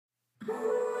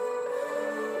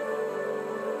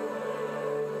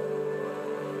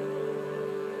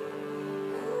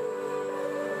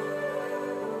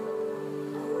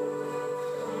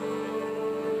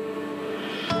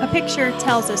A picture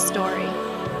tells a story.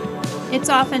 It's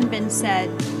often been said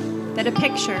that a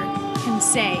picture can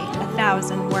say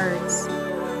 1,000 words.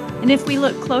 And if we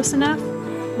look close enough,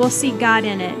 we'll see God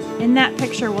in it, and that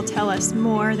picture will tell us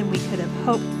more than we could have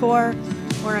hoped for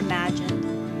or imagined.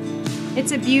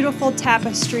 It's a beautiful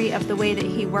tapestry of the way that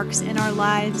He works in our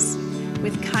lives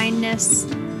with kindness,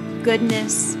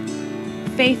 goodness,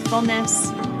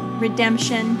 faithfulness,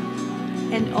 redemption,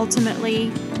 and ultimately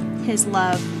His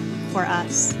love for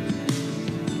us.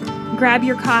 Grab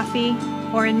your coffee,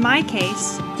 or in my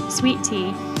case, sweet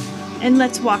tea, and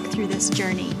let's walk through this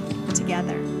journey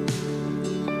together.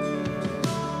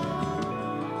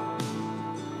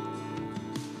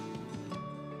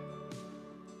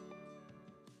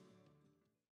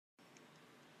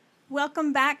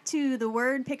 Welcome back to the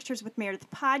Word Pictures with Meredith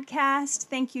podcast.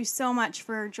 Thank you so much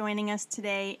for joining us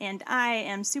today, and I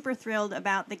am super thrilled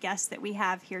about the guests that we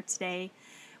have here today.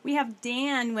 We have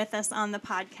Dan with us on the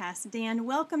podcast. Dan,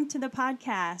 welcome to the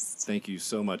podcast. Thank you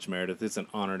so much, Meredith. It's an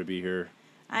honor to be here.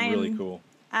 Really cool.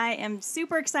 I am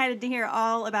super excited to hear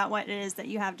all about what it is that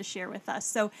you have to share with us.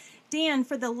 So, Dan,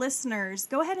 for the listeners,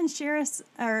 go ahead and share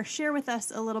with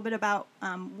us a little bit about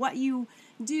what you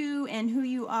do and who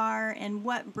you are and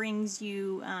what brings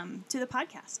you to the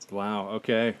podcast. Wow.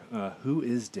 Okay. Who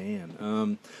is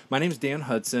Dan? My name is Dan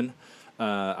Hudson.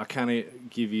 I'll kind of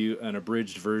give you an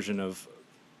abridged version of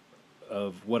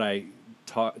what I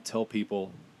tell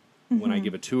people when I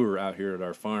give a tour out here at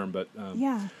our farm. But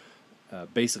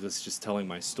basically, it's just telling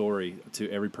my story to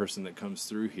every person that comes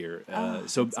through here.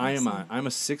 So I'm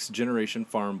a sixth generation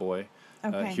farm boy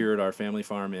here at our family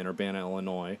farm in Urbana,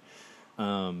 Illinois.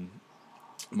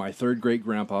 My third great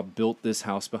grandpa built this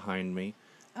house behind me.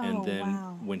 And then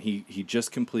when he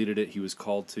just completed it, he was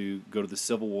called to go to the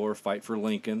Civil War, fight for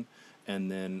Lincoln,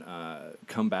 and then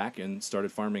come back and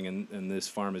started farming, and this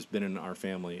farm has been in our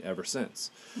family ever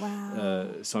since. Wow.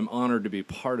 So I'm honored to be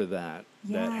part of that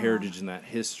heritage and that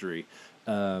history.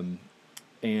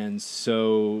 And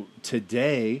so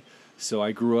today,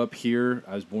 I grew up here.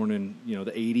 I was born in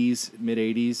the 80s,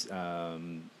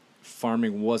 mid-80s.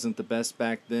 Farming wasn't the best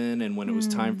back then, and when it was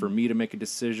time for me to make a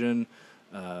decision,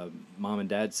 Mom and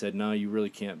Dad said, no, you really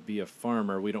can't be a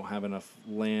farmer. We don't have enough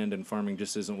land, and farming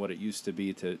just isn't what it used to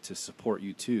be to support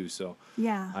you too. So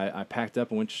I packed up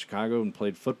and went to Chicago and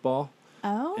played football.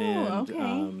 Oh, and,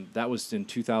 okay. That was in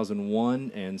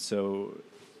 2001, and so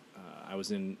I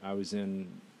was in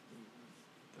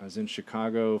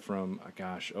Chicago from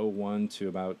 2001 to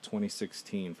about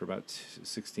 2016 for about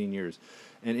 16 years,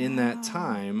 and in that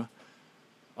time,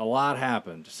 a lot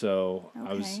happened. So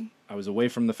I was away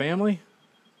from the family.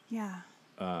 Yeah.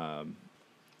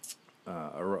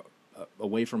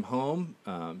 Away from home.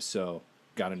 So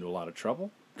got into a lot of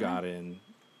trouble. Got into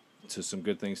some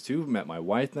good things too. Met my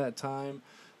wife that time.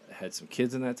 Had some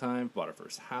kids in that time. Bought our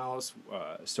first house.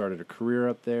 Started a career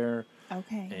up there.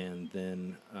 Okay. And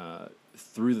then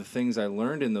through the things I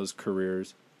learned in those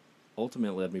careers,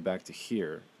 ultimately led me back to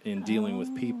here in dealing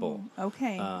with people.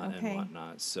 Okay. And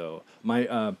whatnot. So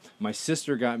my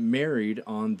sister got married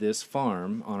on this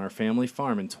farm, on our family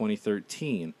farm in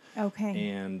 2013. Okay.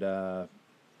 And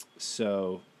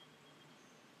so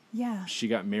she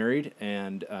got married,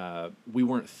 and we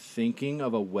weren't thinking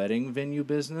of a wedding venue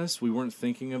business. We weren't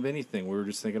thinking of anything. We were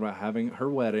just thinking about having her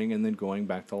wedding and then going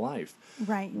back to life.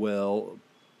 Right. Well,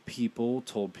 people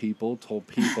told people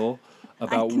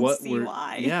about what we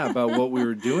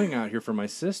were doing out here for my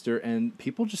sister, and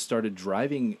people just started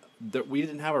driving. We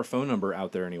didn't have our phone number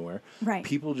out there anywhere. Right.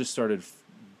 People just started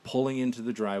pulling into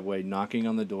the driveway, knocking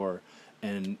on the door,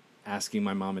 and asking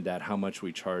my mom and dad how much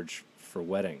we charge for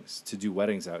weddings, to do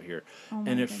weddings out here.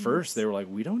 And at first they were like,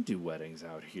 we don't do weddings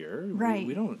out here. Right.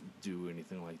 We don't do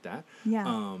anything like that.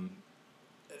 Yeah.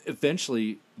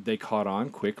 Eventually they caught on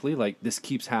quickly, like, this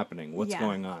keeps happening. What's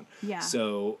going on? Yeah.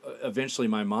 So eventually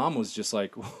my mom was just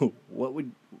like, what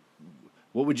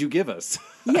would you give us?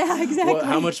 Yeah, exactly.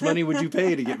 How much money would you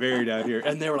pay to get married out here?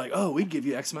 And they were like, we'd give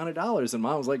you X amount of dollars. And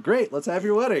Mom was like, great, let's have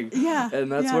your wedding. Yeah.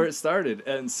 And that's where it started.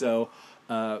 And so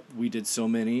we did so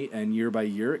many, and year by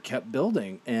year it kept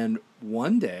building. And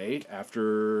one day,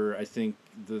 after I think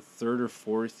the third or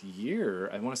fourth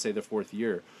year, I want to say the fourth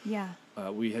year,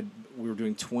 we were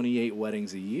doing 28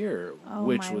 weddings a year,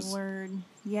 which was word.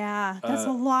 Yeah, that's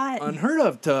a lot. Unheard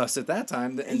of to us at that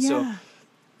time. And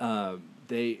so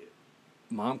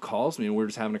Mom calls me, and we're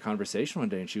just having a conversation one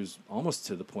day, and she was almost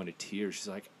to the point of tears. She's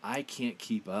like, I can't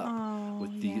keep up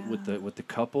with the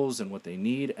couples and what they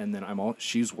need. And then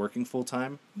she's working full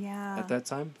time at that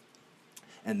time.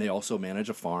 And they also manage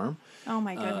a farm. Oh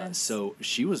my goodness. So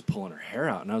she was pulling her hair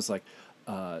out, and I was like,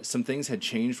 some things had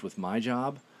changed with my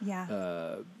job.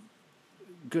 Yeah.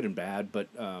 Good and bad, but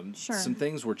some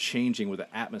things were changing with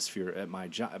the atmosphere at my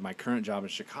job, at my current job in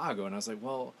Chicago. And I was like,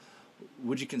 well,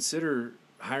 would you consider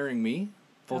hiring me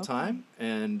full time?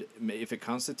 And if it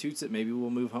constitutes it, maybe we'll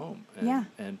move home.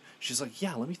 And she's like,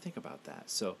 yeah, let me think about that.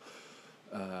 So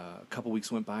a couple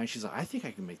weeks went by, and she's like, I think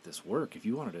I can make this work. If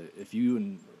you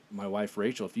and my wife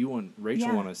Rachel, want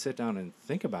to sit down and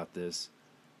think about this,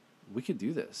 we could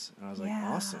do this. And I was like,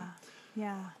 awesome.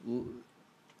 Yeah.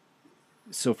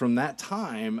 So from that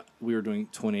time, we were doing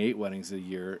 28 weddings a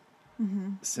year.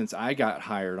 Mm-hmm. Since I got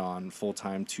hired on full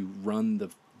time to run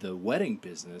the wedding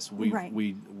business, we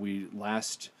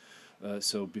last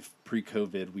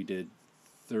pre-COVID we did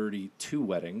 32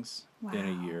 weddings in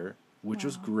a year, which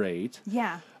was great.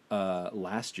 Yeah.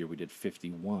 Last year we did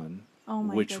 51. Oh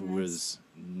my which goodness.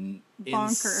 Was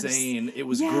insane. It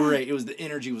was great. The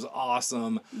energy was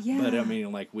awesome. Yeah. But I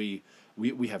mean, like we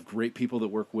have great people that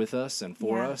work with us and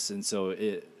for us, and so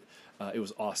it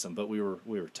was awesome. But we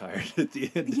were tired at the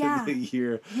end of the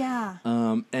year. Yeah.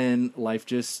 And life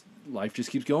just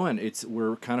keeps going.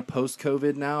 We're kind of post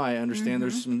COVID now. I understand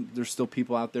there's still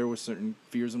people out there with certain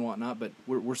fears and whatnot, but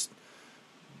we're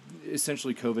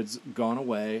essentially COVID's gone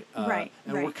away.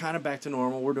 We're kind of back to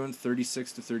normal. We're doing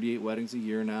 36 to 38 weddings a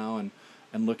year now,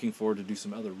 and looking forward to do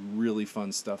some other really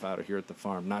fun stuff out of here at the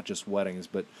farm, not just weddings,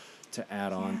 but to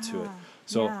add on to it.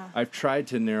 So I've tried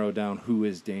to narrow down who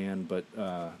is Dan, but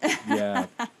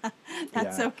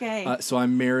that's okay. So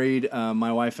I'm married.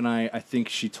 My wife and I think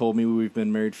she told me we've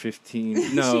been married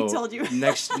 15. No, she told you.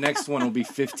 next one will be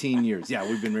 15 years. Yeah,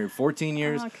 we've been married 14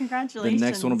 years. Oh, congratulations. The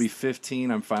next one will be 15.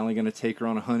 I'm finally going to take her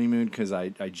on a honeymoon because I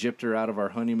gypped her out of our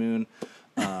honeymoon.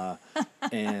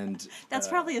 And that's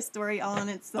probably a story all in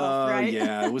itself, right?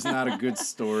 Yeah, it was not a good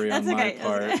story on my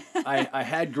part. Okay. I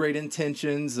had great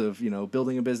intentions of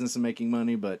building a business and making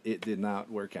money, but it did not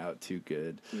work out too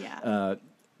good. Yeah.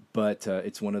 But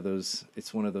it's one of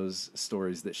those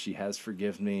stories that she has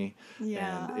forgiven me,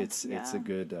 and it's a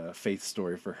good faith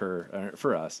story for her,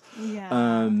 for us.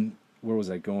 Yeah. Where was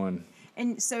I going?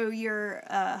 And so you're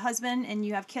a husband and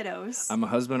you have kiddos. I'm a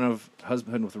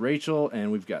husband with Rachel,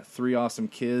 and we've got 3 awesome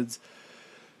kids.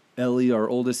 Ellie, our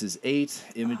oldest, is 8.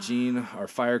 Imogene, our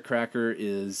firecracker,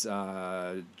 is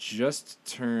just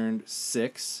turned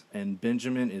 6, and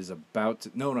Benjamin is about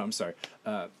to... No, I'm sorry.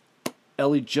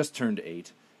 Ellie just turned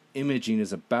 8. Imogene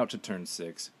is about to turn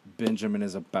 6. Benjamin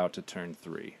is about to turn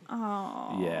 3.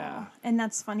 Oh. Yeah. And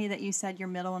that's funny that you said your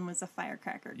middle one was a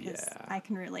firecracker, because I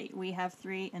can relate. We have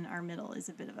 3, and our middle is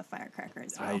a bit of a firecracker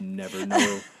as well. I never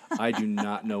know. I do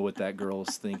not know what that girl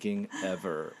is thinking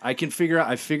ever. I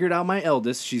figured out my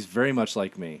eldest. She's very much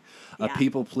like me. A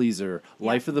people pleaser,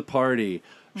 life of the party,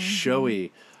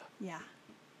 showy. Yeah.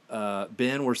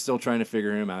 Ben, we're still trying to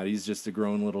figure him out. He's just a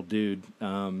grown little dude.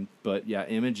 But yeah,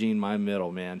 Imogene, my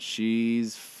middle, man,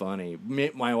 she's funny.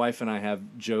 My wife and I have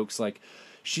jokes like,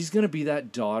 she's going to be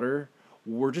that daughter.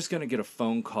 We're just going to get a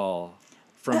phone call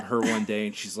from her one day,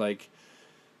 and she's like,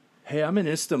 hey, I'm in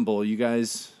Istanbul, you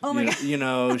guys. Oh my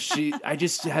God. I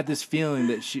just had this feeling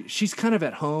that she's kind of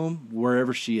at home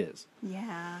wherever she is.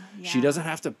 Yeah. She doesn't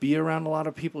have to be around a lot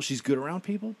of people. She's good around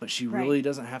people, but she really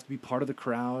doesn't have to be part of the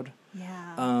crowd.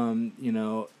 Yeah.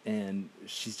 And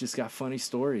she's just got funny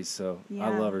stories. So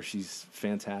I love her. She's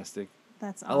fantastic.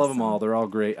 That's awesome. I love them all. They're all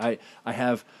great. I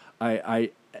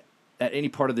at any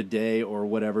part of the day or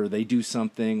whatever, they do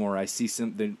something or I see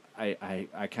something, I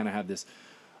kind of have this,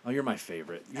 oh, you're my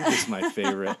favorite. You're just my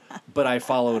favorite. But I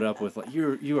follow it up with like,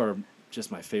 you are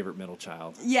just my favorite middle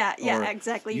child. Yeah, or,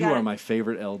 exactly. You are my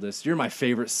favorite eldest. You're my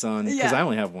favorite son, because I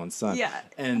only have one son. Yeah.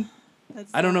 And that's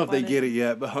I don't know if they get it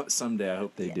yet, but someday I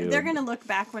hope they do. They're going to look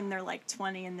back when they're like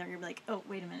 20 and they're going to be like, oh,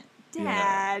 wait a minute.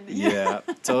 Dad. Yeah,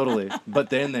 totally. But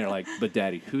then they're like, but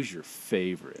Daddy, who's your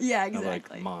favorite? Yeah,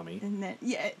 exactly. I'm like, Mommy. And then,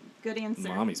 good answer.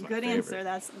 Mommy's my favorite. Good answer.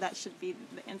 That should be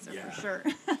the answer for sure.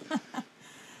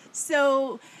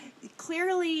 So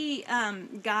clearly,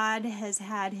 God has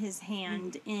had his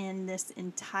hand in this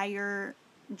entire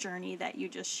journey that you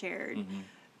just shared. Mm-hmm.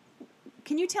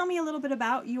 Can you tell me a little bit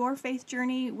about your faith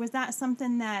journey? Was that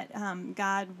something that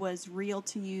God was real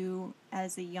to you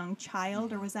as a young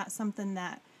child, or was that something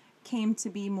that came to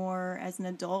be more as an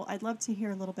adult? I'd love to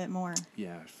hear a little bit more.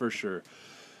 Yeah, for sure.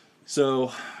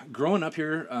 So, growing up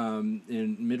here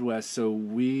in Midwest,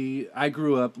 I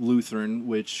grew up Lutheran,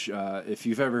 which if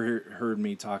you've ever heard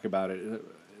me talk about it,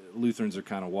 Lutherans are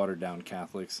kind of watered down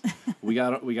Catholics. we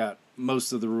got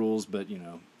most of the rules, but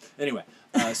anyway.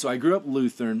 So I grew up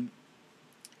Lutheran.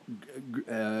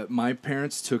 My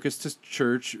parents took us to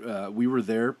church. We were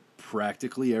there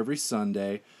practically every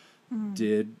Sunday.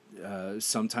 Did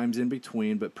sometimes in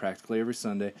between, but practically every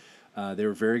Sunday. They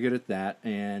were very good at that,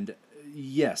 and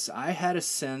yes, I had a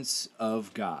sense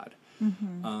of God.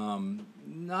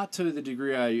 Not to the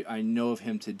degree I know of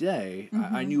him today.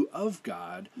 I knew of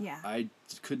God. Yeah. I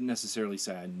couldn't necessarily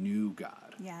say I knew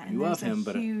God. Yeah, I knew of him,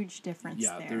 but huge difference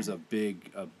there. There's a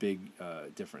big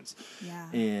difference. Yeah.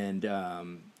 And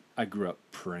I grew up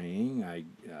praying.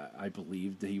 I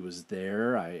believed that he was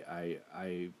there.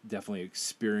 I definitely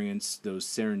experienced those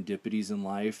serendipities in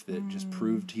life that just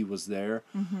proved he was there.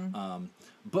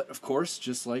 But of course,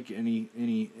 just like any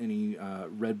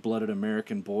red-blooded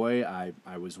American boy,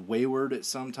 I was wayward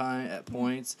at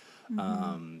points.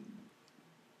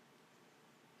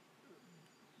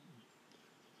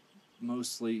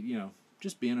 Mostly,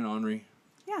 just being an ornery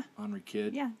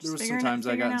kid. Yeah, there was sometimes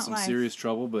I got in some serious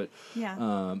trouble, but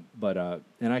and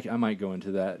I might go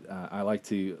into that. I like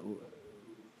to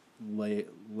lay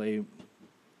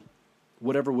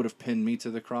whatever would have pinned me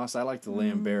to the cross. I like to lay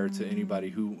him bare to anybody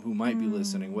who might be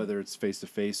listening, whether it's face to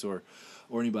face or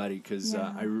anybody, because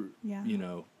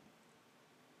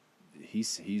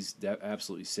he's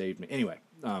absolutely saved me. Anyway,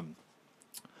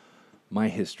 my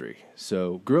history.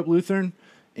 So grew up Lutheran,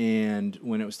 and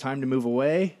when it was time to move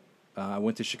away, I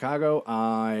went to Chicago.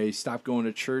 I stopped going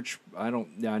to church. I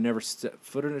never stepped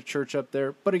foot in a church up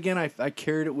there. But again, I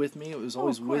carried it with me. It was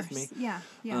always with me. Yeah.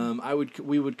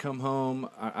 We would come home.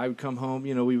 I would come home.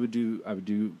 I would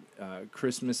do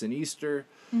Christmas and Easter.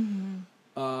 And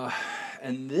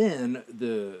then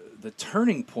the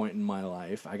turning point in my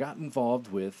life, I got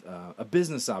involved with a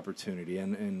business opportunity,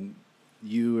 and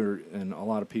you and a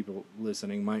lot of people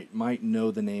listening might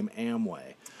know the name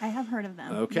Amway. I have heard of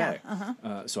them. Okay.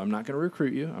 Yeah, so I'm not going to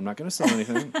recruit you. I'm not going to sell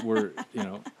anything.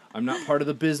 I'm not part of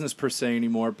the business per se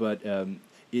anymore. But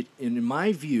in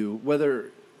my view,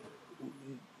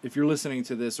 if you're listening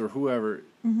to this or whoever,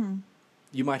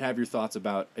 you might have your thoughts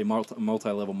about a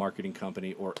multi-level marketing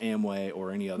company or Amway or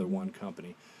any other one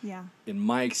company. Yeah. In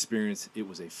my experience, it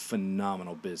was a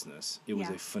phenomenal business. It was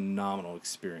a phenomenal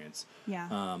experience.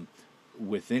 Yeah.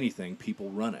 With anything, people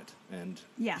run it, and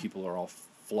people are all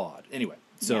flawed. Anyway,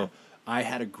 so I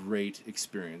had a great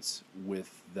experience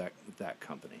with that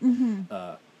company.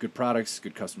 Good products,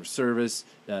 good customer service.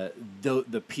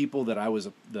 The people that I was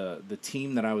the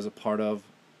team that I was a part of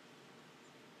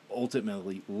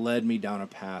ultimately led me down a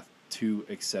path to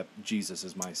accept Jesus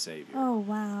as my Savior. Oh,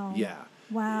 wow. Yeah.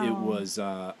 Wow. It was,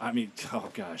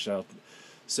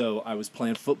 so I was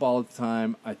playing football at the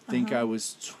time. I think I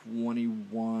was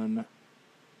 21,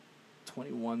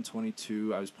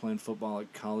 22. I was playing football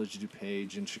at College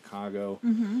DuPage in Chicago.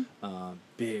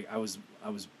 Big. I was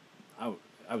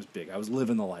big. I was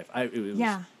living the life. I was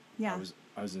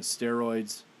in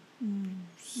steroids.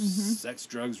 Sex,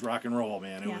 drugs, rock and roll,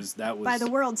 man. That was by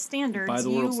the world standards.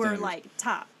 You were like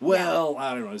top. Well,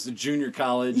 I don't know. It's a junior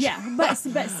college. Yeah, but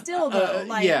still though,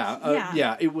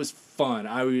 it was fun.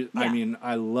 I mean,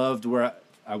 I loved where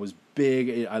I was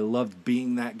big. I loved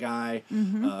being that guy.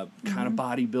 Kind of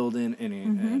bodybuilding,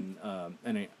 and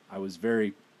I was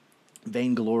very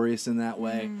vainglorious in that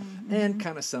way, and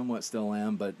kind of somewhat still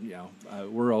am. But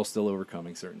we're all still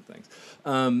overcoming certain things.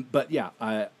 But yeah,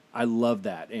 I loved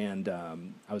that, and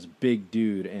I was a big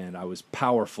dude, and I was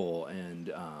powerful,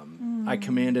 and I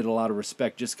commanded a lot of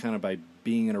respect just kind of by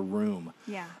being in a room.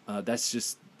 Yeah. That's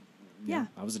just,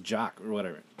 I was a jock or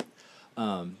whatever.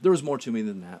 There was more to me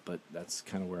than that, but that's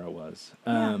kind of where I was.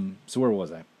 So where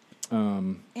was I?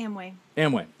 Amway.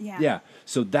 Yeah.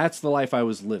 So that's the life I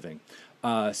was living.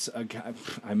 I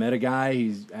met a guy.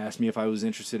 He asked me if I was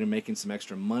interested in making some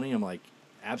extra money. I'm like,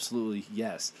 absolutely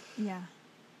yes. Yeah.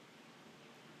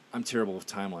 I'm terrible with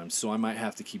timelines, so I might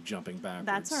have to keep jumping backwards.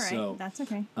 That's all right. So, that's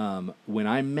okay. When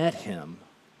I met him,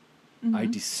 I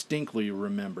distinctly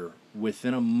remember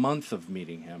within a month of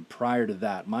meeting him, prior to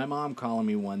that, my mom calling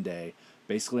me one day.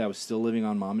 Basically, I was still living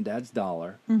on mom and dad's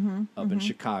dollar up in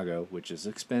Chicago, which is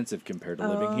expensive compared to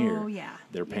living here. Oh, yeah.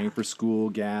 They're paying for school,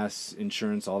 gas,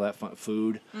 insurance, all that fun,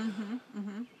 food.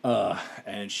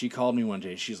 And she called me one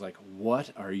day. She's like,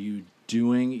 "What are you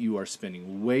doing? You are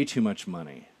spending way too much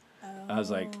money." I was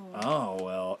like, oh,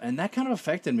 well, and that kind of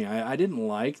affected me. I didn't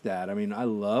like that. I mean, I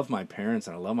love my parents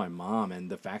and I love my mom, and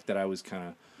the fact that I was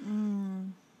kind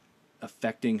of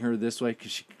affecting her this way,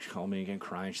 because she called me again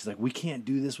crying. She's like, we can't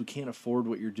do this. We can't afford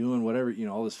what you're doing, whatever,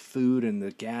 all this food and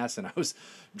the gas. And I was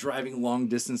driving long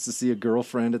distance to see a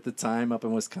girlfriend at the time up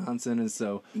in Wisconsin. And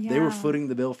so they were footing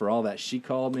the bill for all that. She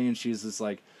called me and she was just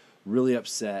like really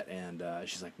upset. And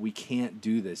she's like, we can't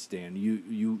do this, Dan.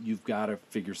 You've got to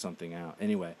figure something out.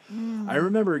 Anyway, I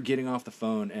remember getting off the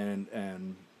phone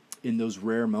and in those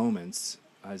rare moments,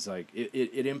 I was like,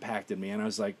 it impacted me. And I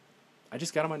was like, I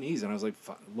just got on my knees and I was like,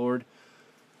 Lord,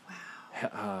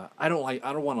 I don't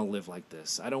want to live like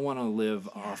this. I don't want to live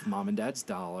off mom and dad's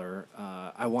dollar.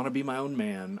 I want to be my own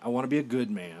man. I want to be a good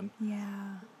man.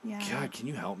 Yeah. God, can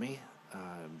you help me?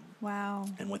 Wow.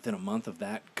 And within a month of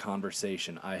that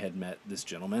conversation, I had met this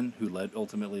gentleman who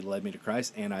ultimately led me to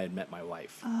Christ, and I had met my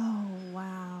wife. Oh,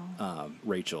 wow.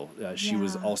 Rachel. She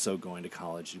was also going to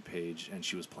college at DuPage, and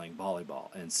she was playing volleyball.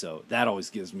 And so that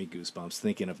always gives me goosebumps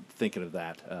thinking of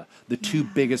that. The two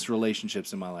biggest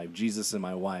relationships in my life, Jesus and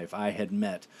my wife, I had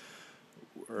met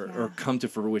or come to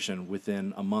fruition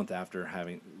within a month after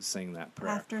saying that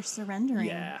prayer. After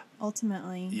surrendering.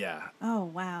 Ultimately. Yeah. Oh,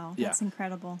 wow. That's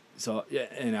incredible. So,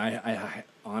 and I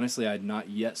honestly, I had not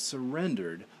yet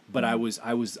surrendered, but I was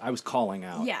calling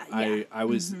out. I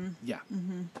was,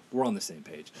 we're on the same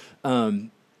page.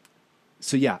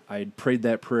 So yeah, I had prayed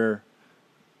that prayer,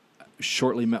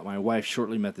 shortly met my wife,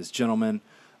 shortly met this gentleman.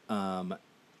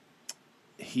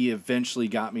 He eventually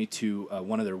got me to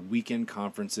one of their weekend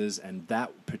conferences, and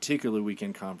that particular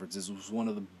weekend conferences was one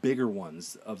of the bigger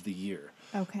ones of the year.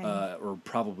 Okay. Or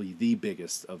probably the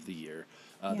biggest of the year.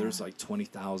 There's like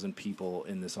 20,000 people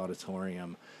in this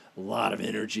auditorium, a lot of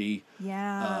energy.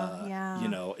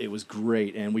 It was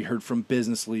great, and we heard from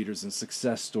business leaders and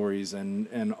success stories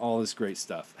and all this great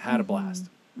stuff. Had a blast.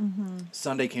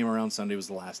 Sunday came around. Sunday was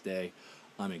the last day.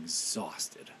 I'm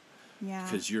exhausted. Yeah.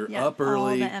 Because you're up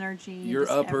early. All the energy. You're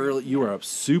up early. You are up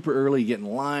super early, get in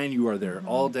line. You are there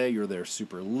all day. You're there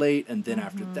super late. And then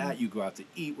after that, you go out to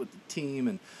eat with the team.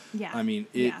 And I mean,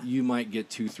 you might get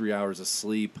 2-3 hours of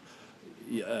sleep.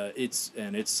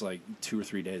 It's like 2 or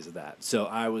 3 days of that. So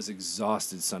I was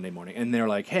exhausted Sunday morning. And they're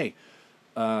like, hey,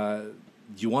 do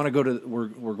you want to go to,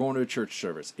 we're going to a church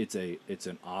service. It's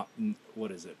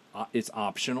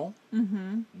optional,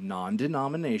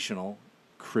 non-denominational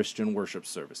Christian worship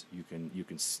service. You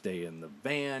can stay in the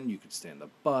van, you can stay in the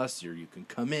bus, or you can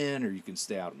come in, or you can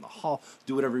stay out in the hall,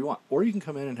 do whatever you want, or you can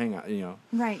come in and hang out.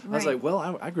 Right. I was like, well,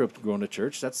 I grew up going to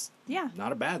church. That's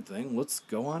not a bad thing. Let's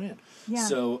go on in. Yeah.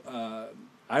 So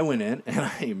I went in and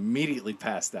I immediately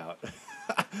passed out.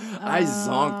 I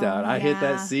zonked out. I hit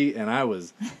that seat and I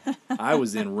was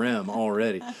in REM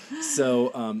already.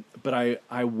 So, but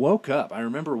I woke up. I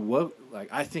remember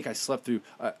I think I slept through.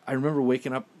 I remember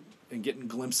waking up and getting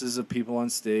glimpses of people on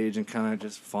stage and kind of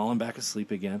just falling back asleep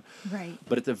again. Right.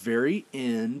 But at the very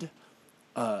end,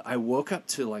 I woke up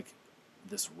to like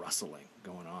this rustling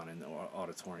going on in the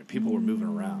auditorium. People were moving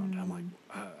around. I'm like,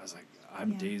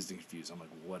 I'm dazed and confused. I'm like,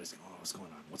 what's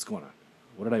going on? What's going on?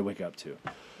 What did I wake up to?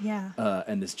 Yeah.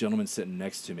 And this gentleman sitting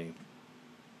next to me,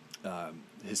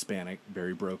 Hispanic,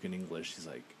 very broken English.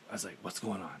 I was like, what's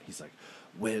going on? He's like,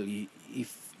 well,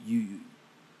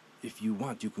 if you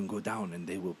want, you can go down and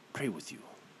they will pray with you.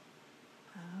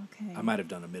 Okay. I might have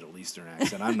done a Middle Eastern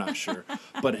accent. I'm not sure.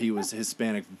 But he was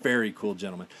Hispanic, very cool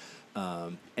gentleman.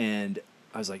 And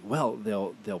I was like, well,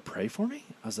 they'll pray for me?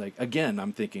 I was like, again,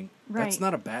 I'm thinking, that's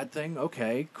not a bad thing.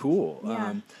 Okay, cool.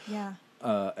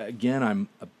 Again, I'm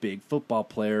a big football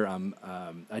player.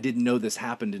 I didn't know this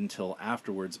happened until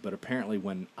afterwards, but apparently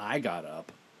when I got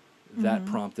up, that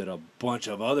prompted a bunch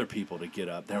of other people to get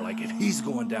up. They're like, if he's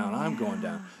going down, I'm going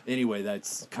down. Anyway,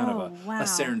 that's kind of a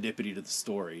serendipity to the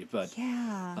story. But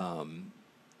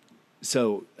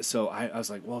so I was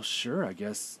like, well, sure, I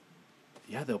guess,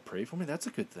 they'll pray for me. That's a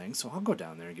good thing. So I'll go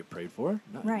down there and get prayed for.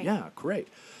 Right. Yeah, great.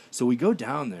 So we go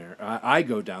down there. I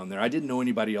go down there. I didn't know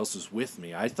anybody else was with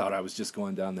me. I thought I was just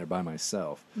going down there by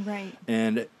myself. Right.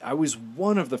 And I was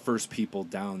one of the first people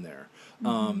down there.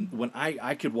 When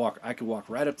I could walk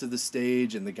right up to the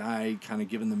stage, and the guy kind of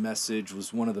giving the message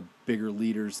was one of the bigger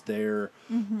leaders there.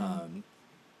 And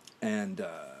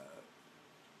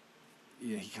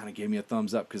he kind of gave me a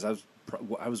thumbs up because I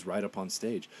was right up on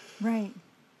stage. Right.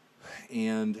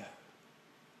 And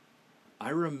I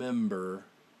remember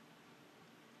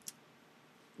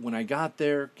when I got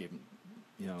there,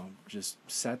 just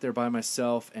sat there by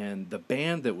myself, and the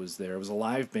band that was there, it was a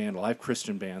live band, a live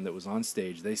Christian band that was on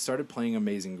stage. They started playing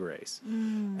Amazing Grace.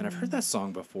 And I've heard that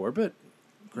song before, but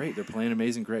great, they're playing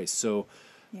Amazing Grace. So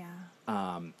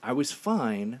I was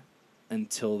fine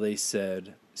until they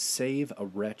said, save a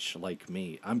wretch like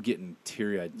me. I'm getting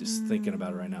teary-eyed just thinking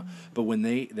about it right now. But when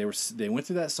they went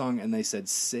through that song and they said,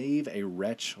 save a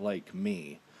wretch like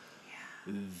me,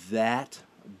 that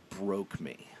broke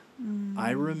me.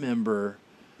 I remember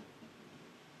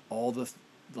all the,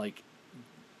 like,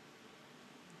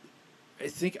 I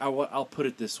think I'll put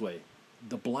it this way.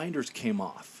 The blinders came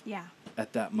off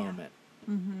at that moment.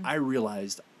 I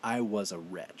realized I was a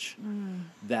wretch.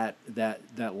 That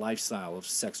lifestyle of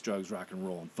sex, drugs, rock and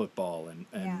roll, and football, and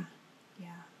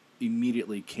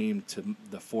immediately came to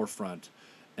the forefront,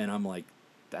 and I'm like,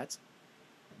 that's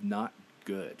not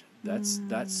good. That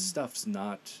stuff's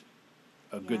not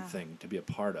a good thing to be a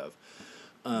part of.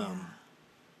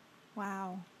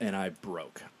 Wow. And I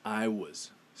broke. I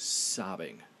was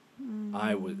sobbing.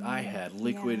 I had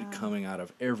liquid coming out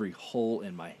of every hole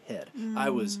in my head. I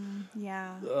was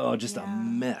just a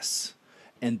mess.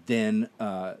 And then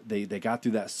they got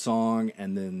through that song,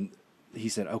 and then he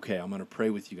said, "Okay, I'm going to pray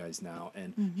with you guys now."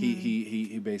 And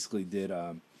he basically did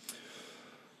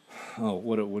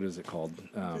what is it called?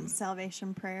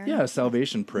 Salvation prayer. Yeah,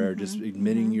 salvation prayer, just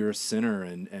admitting you're a sinner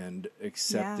and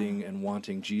accepting and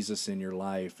wanting Jesus in your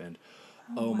life. And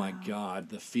oh my God,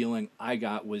 the feeling I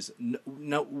got was,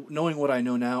 knowing what I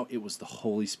know now, it was the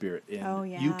Holy Spirit.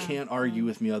 And you can't argue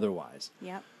with me otherwise.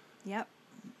 Yep.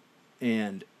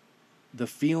 And the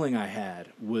feeling I had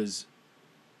was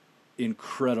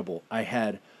incredible.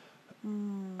 I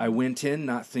went in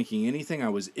not thinking anything. I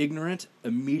was ignorant.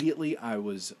 Immediately I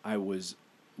was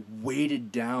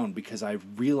weighted down because I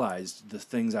realized the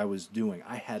things I was doing.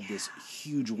 I had this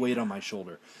huge weight on my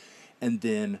shoulder. And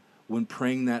then when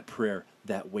praying that prayer,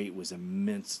 that weight was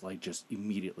immense, like just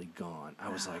immediately gone. I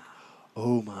was like,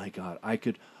 oh my God,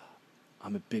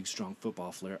 I'm a big, strong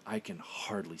football player. I can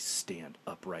hardly stand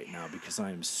up right now because I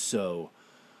am so,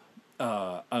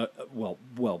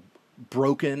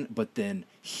 broken, but then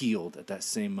healed at that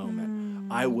same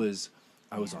moment. I was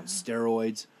on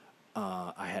steroids.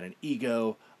 I had an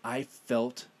ego. I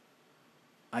felt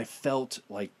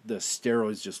like the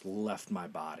steroids just left my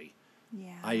body.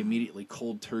 Yeah. I immediately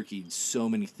cold turkeyed so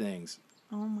many things.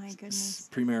 Oh my goodness.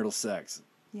 Premarital sex,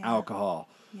 alcohol.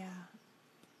 Yeah.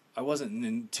 I wasn't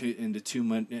into too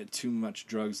much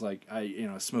drugs. Like I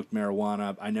smoked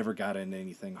marijuana. I never got into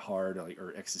anything hard, like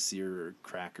or ecstasy or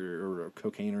crack or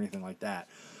cocaine or anything like that.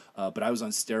 But I was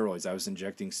on steroids. I was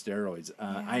injecting steroids.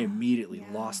 I immediately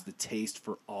lost the taste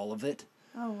for all of it.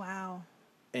 Oh wow.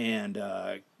 And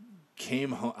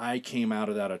came home. I came out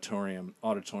of that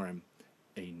auditorium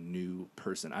a new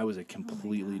person. I was a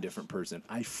completely different person.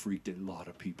 I freaked a lot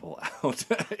of people out.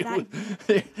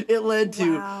 It led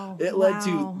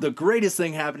to the greatest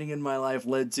thing happening in my life.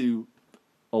 Led to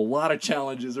a lot of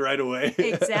challenges right away.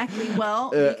 Exactly. Well,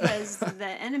 because the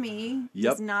enemy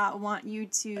does not want you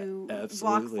to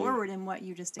walk forward in what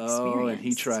you just experienced. Oh, and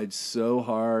he tried so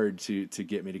hard to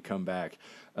get me to come back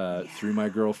through my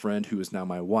girlfriend, who is now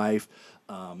my wife,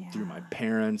 through my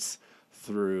parents,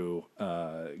 through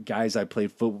guys I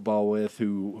played football with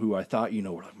who I thought,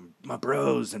 were like my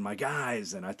bros and my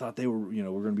guys, and I thought they were, we're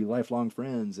going to be lifelong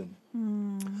friends. And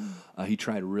he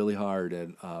tried really hard,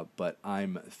 and but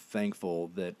I'm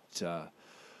thankful that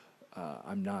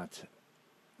I'm not,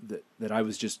 that I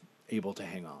was just able to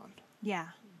hang on.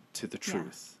 To the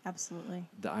truth. Yeah, absolutely.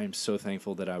 That I am so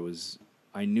thankful that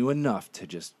I knew enough to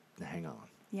just hang on.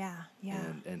 Yeah.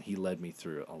 And he led me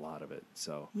through a lot of it.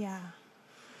 So. Yeah.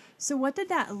 So what did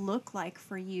that look like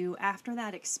for you after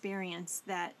that experience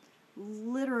that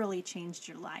literally changed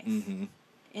your life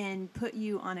and put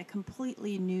you on a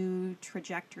completely new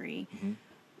trajectory?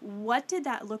 What did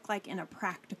that look like in a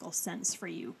practical sense for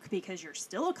you? Because you're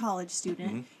still a college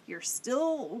student, you're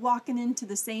still walking into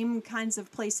the same kinds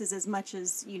of places as much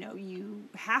as, you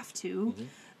have to.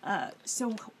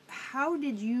 So how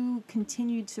did you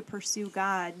continue to pursue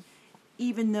God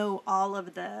even though all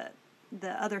of the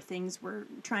other things were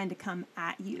trying to come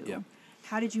at you? Yep.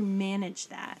 How did you manage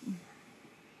that?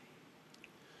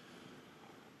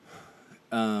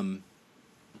 A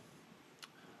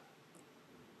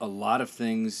lot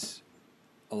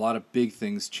of big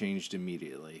things changed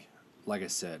immediately. Like I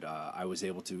said, I was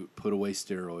able to put away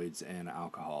steroids and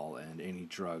alcohol and any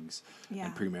drugs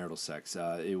and premarital sex.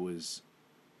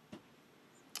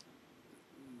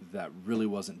 That really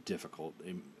wasn't difficult,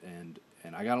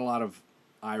 and I got a lot of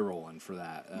eye rolling for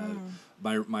that.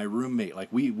 My roommate, like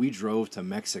we drove to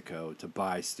Mexico to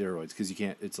buy steroids because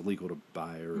it's illegal to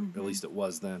buy, or at least it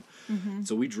was then.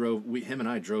 So him and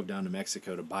I drove down to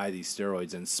Mexico to buy these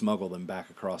steroids and smuggle them back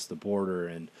across the border.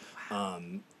 And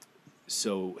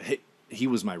so he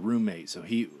was my roommate, so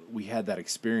we had that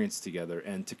experience together.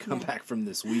 And to come back from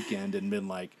this weekend and been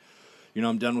like,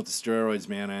 I'm done with the steroids,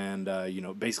 man,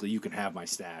 and basically you can have my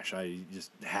stash. I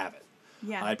just have it.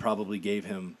 Yeah. I probably gave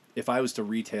him, if I was to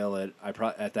retail it,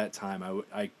 at that time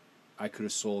I could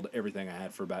have sold everything I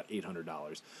had for about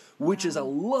 $800, which is a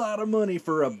lot of money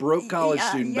for a broke college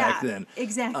student back then.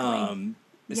 Exactly.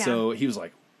 So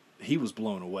he was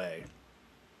blown away.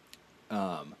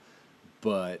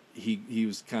 But he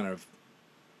was kind of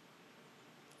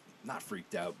not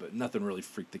freaked out, but nothing really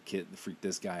freaked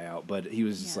this guy out. But he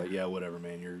was just like, yeah, whatever,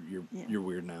 man. You're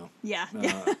weird now. Yeah.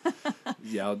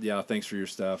 Yeah. Thanks for your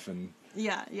stuff. And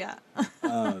yeah.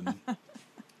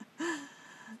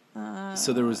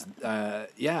 So there was,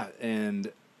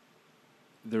 and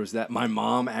there was that. My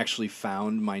mom actually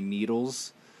found my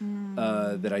needles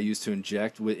that I used to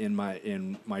inject in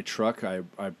my truck. I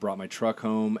brought my truck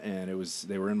home, and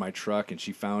they were in my truck, and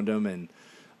she found them, and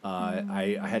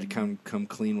I had to come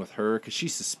clean with her because she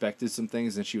suspected some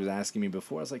things, and she was asking me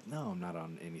before. I was like, no, I'm not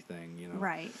on anything,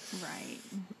 Right.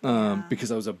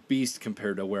 Because I was a beast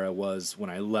compared to where I was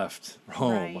when I left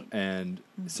home, Right. and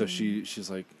so she's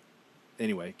like,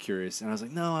 anyway, curious, and I was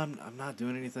like, no, I'm not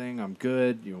doing anything. I'm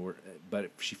good,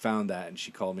 but she found that, and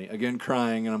she called me again,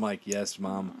 crying, and I'm like, yes,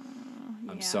 Mom,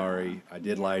 I'm sorry, I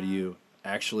did lie to you.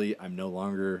 Actually, I'm no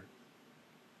longer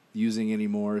using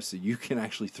anymore, so you can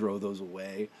actually throw those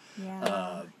away.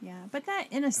 Yeah. But that,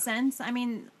 in a sense, I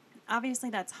mean,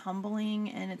 obviously that's humbling,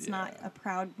 and it's not a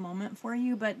proud moment for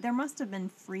you, but there must have been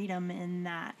freedom in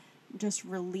that, just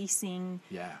releasing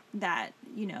that,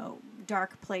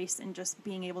 dark place and just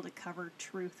being able to cover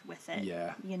truth with it.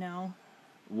 Yeah.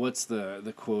 What's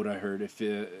the quote I heard? It's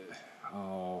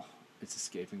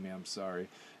escaping me. I'm sorry.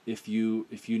 If you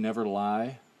never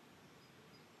lie,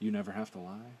 you never have to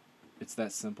lie. It's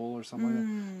that simple, or something like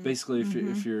that. Basically, if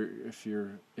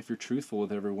you're truthful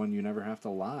with everyone, you never have to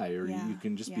lie, or you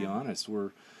can just be honest.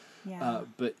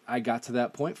 But I got to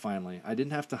that point finally. I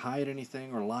didn't have to hide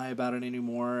anything or lie about it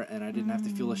anymore, and I didn't have to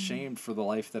feel ashamed for the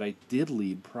life that I did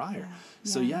lead prior.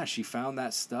 So she found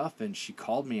that stuff, and she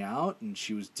called me out, and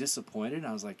she was disappointed. And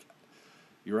I was like,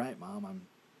 "You're right, Mom.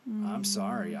 I'm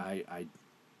sorry. I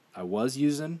was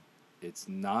using. It's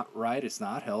not right. It's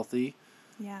not healthy.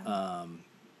 Yeah.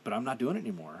 But I'm not doing it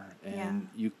anymore. And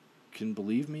you can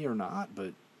believe me or not,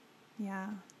 but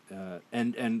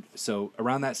and so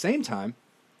around that same time,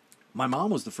 my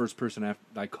mom was the first person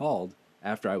I called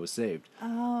after I was saved.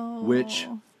 Oh. Which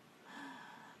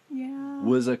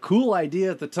was a cool idea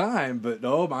at the time, but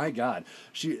oh my God.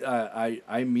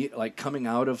 I meet, like, coming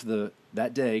out of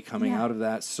that day, out of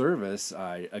that service,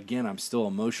 I'm still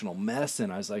an emotional mess,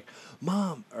 and I was like,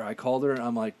 Mom, or I called her, and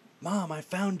I'm like, Mom, I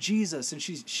found Jesus. And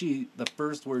she the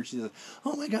first word she said,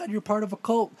 oh my God, you're part of a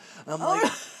cult. I'm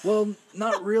like, well,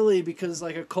 not really, because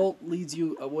like a cult leads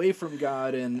you away from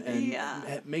God and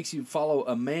makes you follow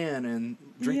a man and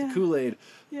drink the Kool-Aid.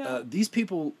 These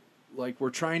people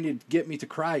were trying to get me to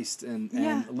Christ and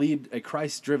lead a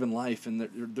Christ-driven life, and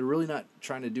they're really not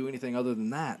trying to do anything other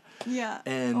than that. Yeah.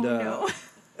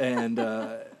 And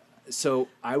so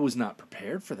I was not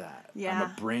prepared for that. Yeah.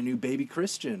 I'm a brand new baby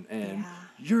Christian, and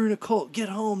you're in a cult. Get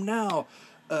home now.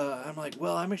 I'm like,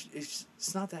 well, it's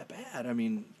not that bad. I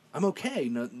mean, I'm okay.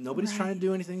 Nobody's trying to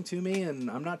do anything to me,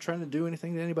 and I'm not trying to do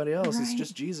anything to anybody else. It's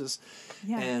just Jesus.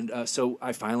 Yeah. And so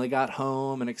I finally got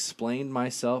home and explained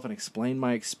myself and explained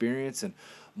my experience, and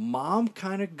Mom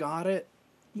kind of got it.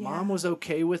 Yeah. Mom was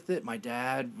okay with it. My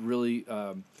dad really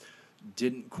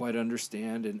didn't quite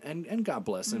understand, and God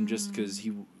bless him, just because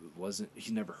he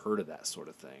never heard of that sort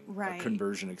of thing. A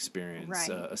conversion experience,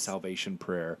 a salvation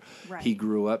prayer. He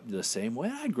grew up the same way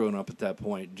I'd grown up at that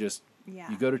point. Just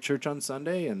you go to church on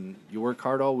Sunday and you work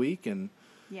hard all week and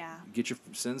get your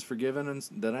sins forgiven on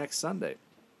the next Sunday.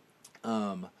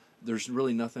 There's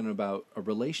really nothing about a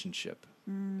relationship.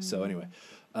 So anyway,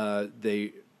 Dad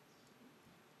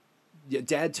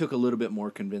took a little bit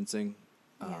more convincing,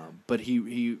 but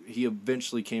he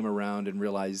eventually came around and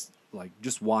realized, like,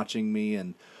 just watching me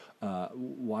and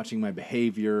watching my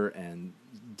behavior and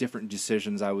different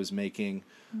decisions I was making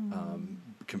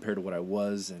compared to what I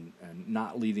was, and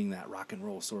not leading that rock and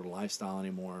roll sort of lifestyle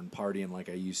anymore and partying like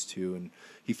I used to. And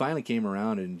he finally came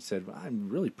around and said, I'm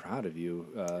really proud of you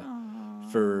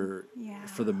for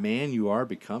the man you are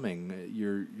becoming.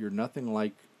 You're nothing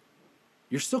like,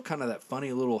 you're still kind of that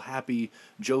funny little happy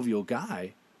jovial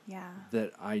guy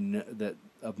that I know, that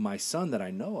of my son that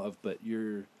I know of, but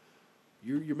you're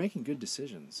making good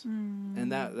decisions,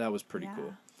 and that was pretty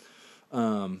cool.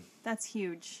 That's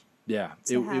huge. Yeah,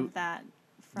 to have that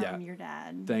from your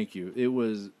dad. Thank you. It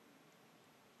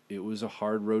was a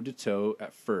hard road to toe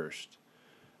at first,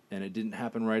 and it didn't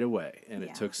happen right away, and Yeah.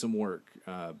 it took some work.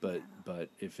 But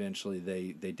eventually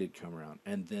they did come around.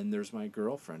 And then there's my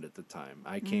girlfriend at the time.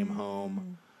 I came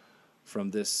home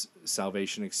from this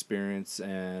salvation experience,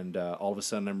 and all of a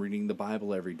sudden I'm reading the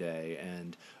Bible every day,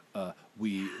 and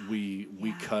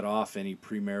we cut off any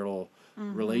premarital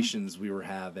relations we were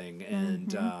having,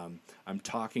 and I'm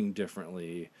talking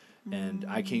differently, and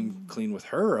I came clean with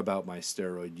her about my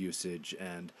steroid usage,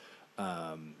 and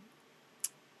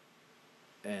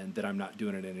that I'm not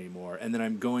doing it anymore, and then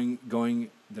I'm going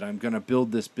that I'm going to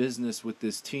build this business with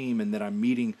this team, and that I'm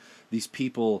meeting these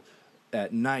people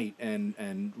at night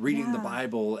and reading the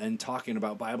Bible and talking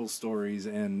about Bible stories,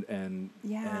 and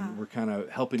we're kind of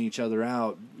helping each other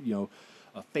out,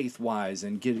 faith wise,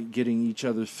 and getting each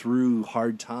other through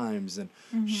hard times. And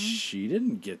she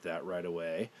didn't get that right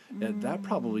away. That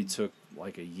probably took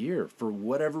like a year. For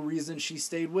whatever reason, she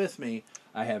stayed with me.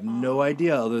 I have no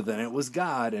idea, other than it was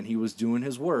God and He was doing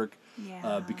His work.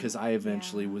 Because I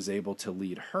eventually was able to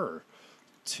lead her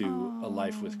to a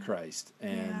life with Christ,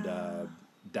 and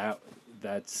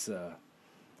that's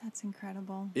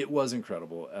incredible. It was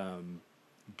incredible.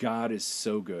 God is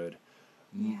so good.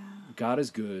 God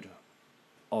is good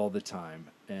all the time.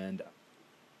 And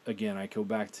again, I go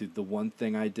back to the one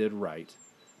thing I did right,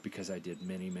 because I did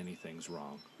many, many things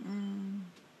wrong.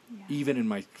 Even in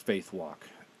my faith walk.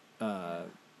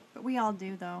 But we all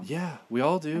do, though. Yeah, we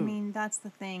all do. I mean, that's the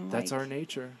thing. That's our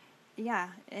nature. Yeah,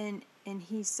 and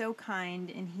He's so kind,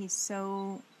 and He's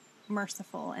so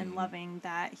merciful and loving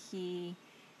that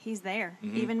He's there.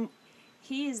 Even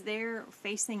He is there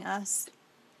facing us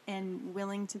and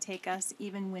willing to take us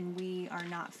even when we are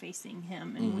not facing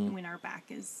Him, and when our back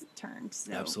is turned.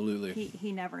 So absolutely.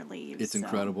 He never leaves. It's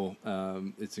incredible.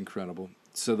 It's incredible.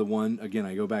 So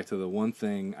I go back to the one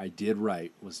thing I did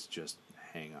right was just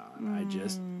hang on. I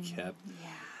just kept,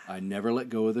 I never let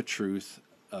go of the truth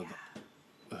of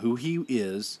who He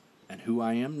is and who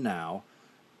I am now,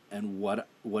 and what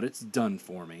it's done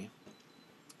for me,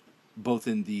 both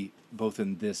in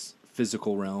this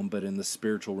physical realm, but in the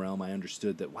spiritual realm, I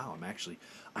understood that, wow,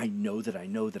 I know that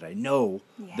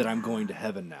I'm going to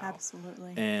heaven now.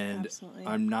 Absolutely. And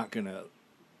I'm not going to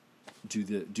do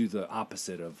the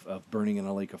opposite of burning in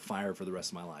a lake of fire for the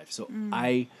rest of my life. So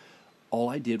all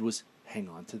I did was hang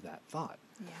on to that thought.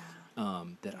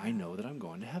 That I know that I'm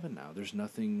going to heaven now. There's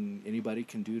nothing anybody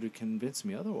can do to convince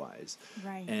me otherwise.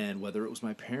 Right. And whether it was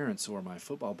my parents or my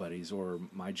football buddies or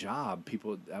my job,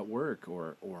 people at work,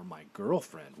 or my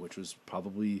girlfriend, which was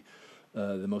probably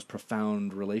the most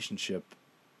profound relationship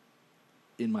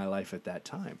in my life at that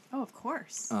time. Oh, of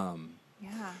course.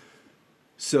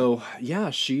 So,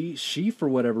 she for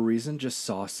whatever reason just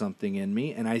saw something in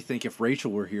me, and I think if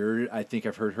Rachel were here, I think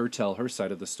I've heard her tell her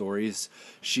side of the stories.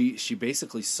 She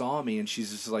basically saw me, and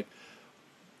she's just like,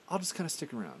 I'll just kind of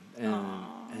stick around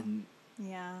and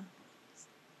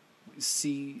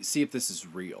see if this is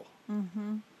real.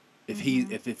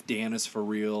 If Dan is for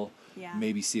real,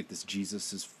 maybe see if this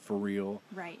Jesus is for real.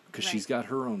 Right. Because she's got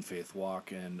her own faith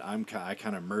walk, and I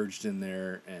kind of merged in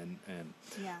there, and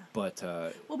But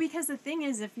well, because the thing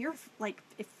is, if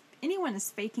anyone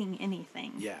is faking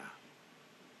anything,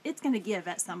 it's going to give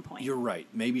at some point. You're right.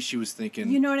 Maybe she was thinking,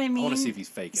 you know what I mean? I want to see if he's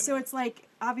faking. So it's like,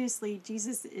 obviously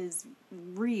Jesus is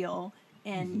real,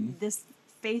 and this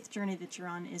faith journey that you're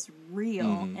on is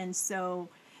real, and so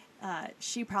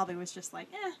she probably was just like,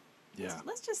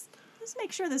 let's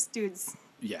make sure this dude's,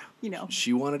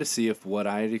 She wanted to see if what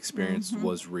I had experienced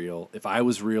was real, if I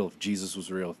was real, if Jesus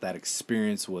was real, if that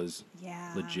experience was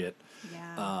legit.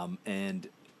 And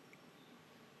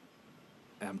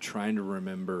I'm trying to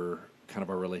remember kind of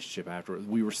our relationship afterwards.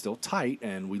 We were still tight,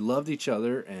 and we loved each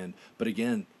other, but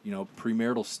again,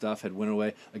 premarital stuff had went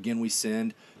away. Again, we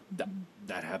sinned.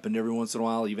 That happened every once in a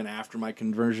while, even after my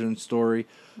conversion story.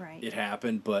 Right. It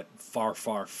happened, but far,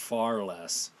 far, far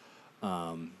less.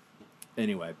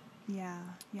 Anyway.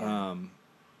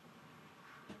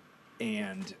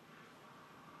 And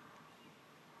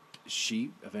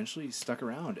she eventually stuck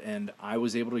around, and I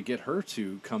was able to get her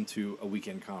to come to a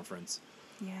weekend conference.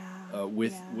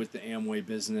 With the Amway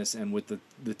business and with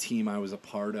the team I was a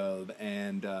part of,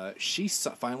 and she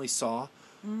finally saw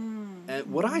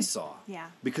what I saw.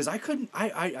 Because I couldn't.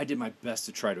 I did my best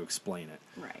to try to explain it.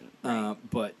 Right.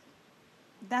 But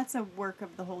that's a work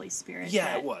of the Holy Spirit.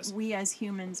 Yeah, it was. We as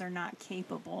humans are not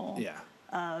capable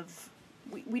of.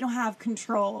 We don't have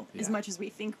control as much as we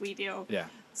think we do. Yeah.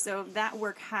 So that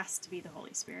work has to be the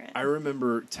Holy Spirit. I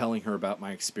remember telling her about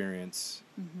my experience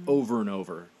over and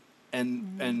over.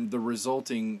 And the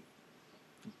resulting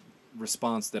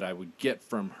response that I would get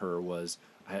from her was,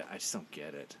 I just don't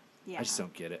get it. I just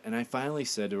don't get it. And I finally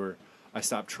said to her, I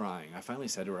stopped trying. I finally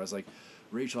said to her, I was like,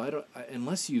 Rachel,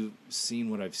 unless you've seen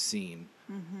what I've seen,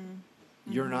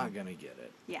 you're not going to get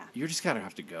it. Yeah. You're just going to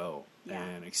have to go Yeah.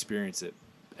 and experience it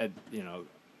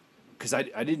because I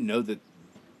didn't know that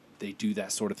they do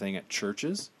that sort of thing at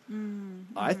churches.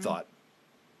 I thought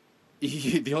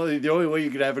the only way you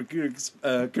could have a good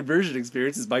conversion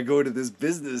experience is by going to this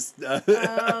business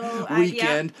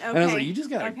weekend. Okay. And I was like, you just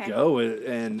got to go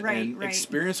and Right.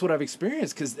 experience what I've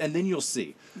experienced, and then you'll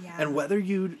see. Yeah. And whether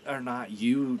you or not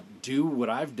you do what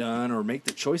I've done or make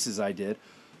the choices I did,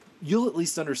 you'll at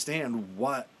least understand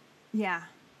what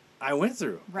I went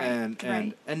through. Right.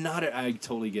 And not, I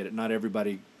totally get it. Not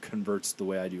everybody converts the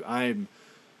way I do. I'm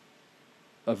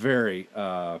a very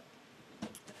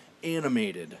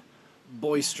animated,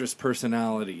 boisterous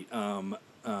personality,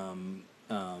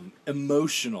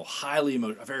 emotional, highly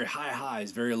emotional, very high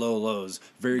highs, very low lows,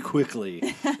 very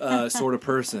quickly sort of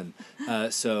person.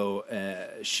 So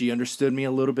she understood me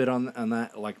a little bit on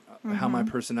that, like how my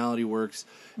personality works.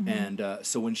 And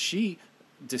so when she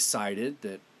decided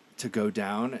that to go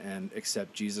down and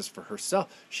accept Jesus for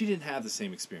herself, she didn't have the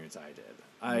same experience I did.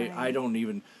 I don't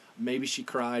even, maybe she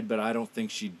cried, but I don't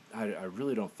think I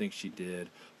really don't think she did,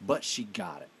 but she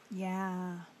got it.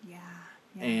 Yeah.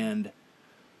 And,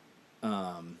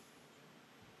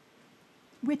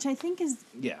 which I think is,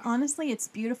 yeah. honestly, it's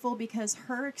beautiful because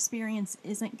her experience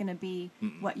isn't going to be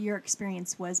what your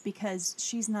experience was, because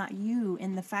she's not you,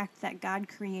 in the fact that God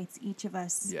creates each of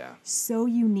us so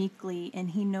uniquely,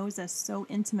 and he knows us so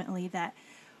intimately that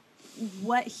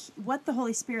what the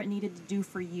Holy Spirit needed to do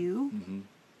for you,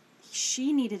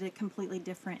 she needed a completely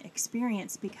different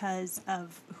experience because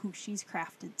of who she's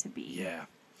crafted to be. Yeah.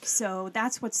 So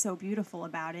that's what's so beautiful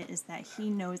about it, is that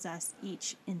he knows us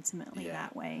each intimately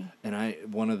that way. And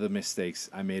one of the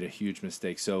mistakes, I made a huge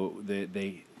mistake. So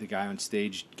the guy on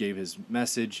stage gave his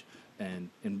message and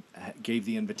gave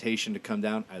the invitation to come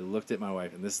down. I looked at my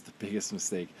wife, and this is the biggest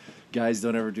mistake. Guys,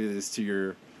 don't ever do this to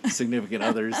your significant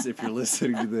others if you're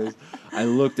listening to this. I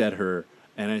looked at her,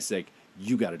 and I said,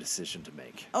 you got a decision to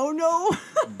make. Oh, no.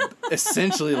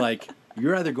 Essentially, like,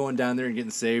 you're either going down there and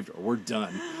getting saved, or we're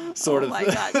done. Sort of my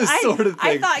God. sort of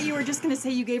thing. I thought you were just going to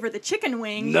say you gave her the chicken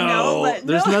wing. No, but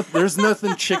there's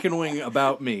nothing chicken wing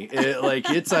about me.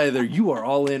 It's either you are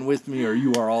all in with me or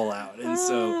you are all out. And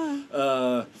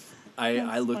so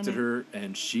I looked at her,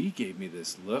 and she gave me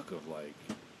this look of like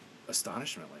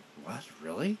astonishment, like, what,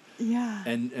 really? Yeah.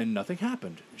 And nothing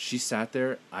happened. She sat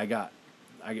there.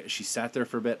 She sat there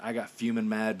for a bit. I got fuming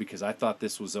mad because I thought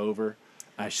this was over.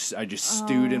 I just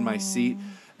stewed in my seat,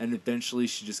 and eventually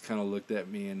she just kind of looked at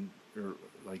me and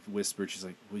like whispered. She's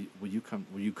like, "Will you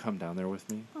come down there with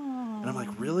me?" And I'm like,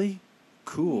 "Really?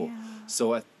 Cool." Yeah.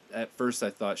 So at first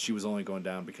I thought she was only going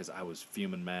down because I was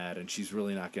fuming mad, and she's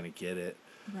really not going to get it.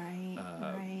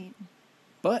 Right.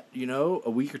 But, a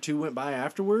week or two went by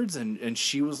afterwards, and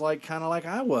she was like kind of like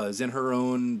I was, in her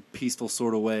own peaceful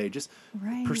sort of way, just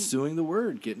pursuing the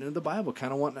word, getting into the Bible,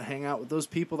 kind of wanting to hang out with those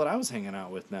people that I was hanging out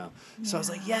with now. Yeah. So I was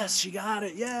like, yes, she got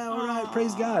it. Yeah, all right,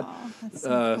 praise God. That's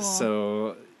so cool.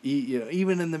 So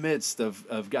even in the midst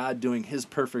of God doing his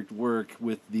perfect work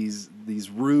with these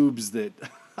rubes that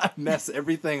mess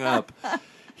everything up,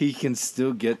 he can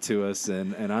still get to us,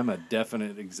 and I'm a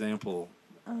definite example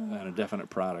and a definite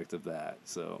product of that.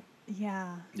 So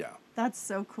yeah, that's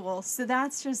so cool. So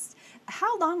that's just,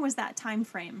 how long was that time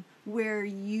frame where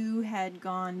you had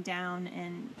gone down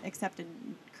and accepted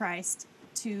Christ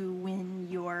to when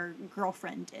your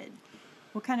girlfriend did?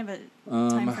 What kind of a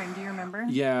time frame do you remember?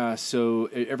 Yeah, so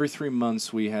every 3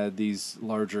 months we had these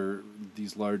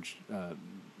large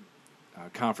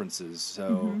conferences.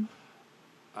 So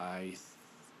I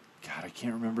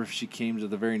can't remember if she came to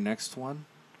the very next one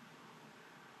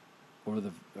or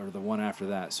the one after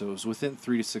that. So it was within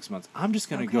 3 to 6 months. I'm just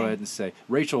going to go ahead and say,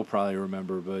 Rachel will probably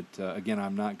remember, but again,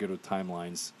 I'm not good with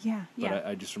timelines. Yeah. But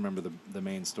I just remember the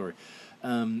main story.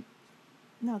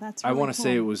 No, that's really I want to cool.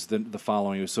 say it was the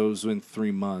following. So it was within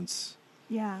 3 months.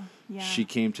 Yeah. She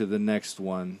came to the next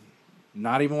one,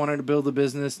 not even wanting to build a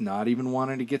business, not even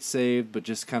wanting to get saved, but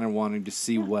just kind of wanting to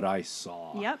see what I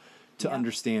saw. Yep. To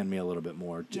understand me a little bit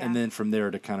more. Yeah. And then from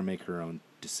there to kind of make her own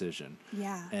decision.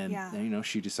 Yeah. And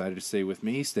she decided to stay with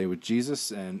me, stay with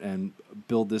Jesus, and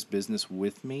build this business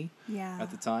with me at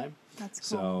the time. That's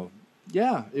cool. So,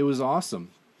 yeah, it was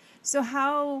awesome. So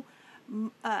how,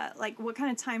 what kind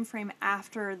of time frame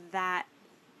after that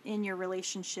in your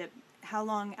relationship, how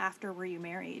long after were you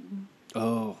married?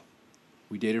 Oh,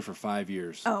 we dated for 5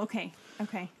 years. Oh, okay.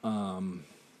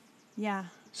 Yeah.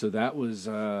 So that was,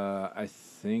 I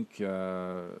think,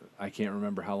 I can't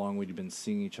remember how long we'd been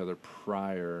seeing each other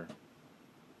prior.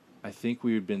 I think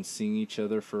we had been seeing each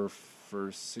other for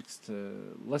for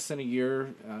less than a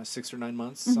year, 6 or 9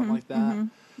 months, something like that.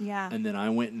 Yeah. And then I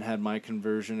went and had my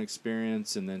conversion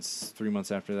experience, and then 3 months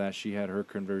after that, she had her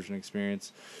conversion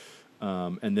experience.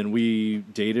 And then we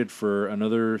dated for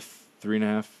another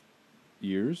 3.5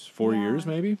 years, 4 years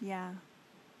maybe. Yeah.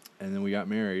 And then we got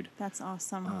married. That's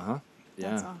awesome. Yeah.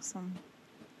 That's awesome.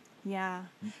 Yeah.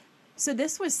 So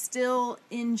this was still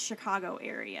in Chicago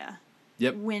area.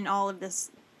 Yep. When all of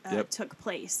this took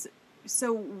place.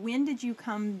 So when did you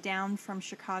come down from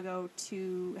Chicago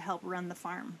to help run the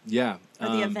farm? Yeah. Or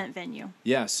the event venue?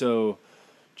 Yeah. So,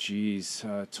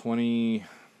 20...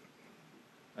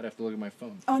 I'd have to look at my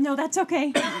phone. Oh, no, that's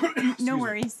okay. No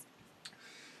worries.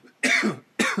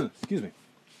 Excuse me.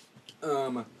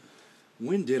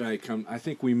 When did I come? I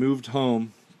think we moved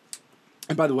home.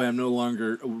 And by the way, I'm no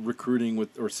longer recruiting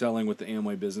with or selling with the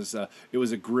Amway business. It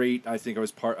was a great. I think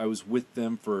I was with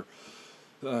them for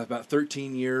about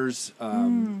 13 years,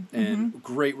 and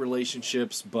great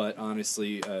relationships. But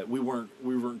honestly, we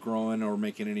weren't growing or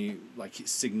making any like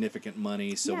significant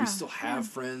money. So we still have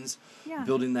friends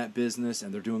building that business,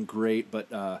 and they're doing great.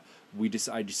 But I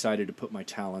decided to put my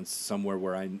talents somewhere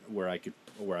where I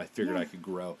figured I could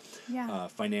grow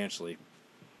financially.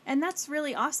 And that's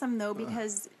really awesome, though,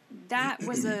 because that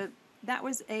was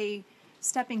a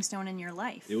stepping stone in your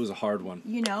life. It was a hard one.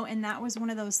 You know, and that was one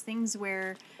of those things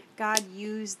where God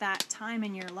used that time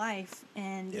in your life,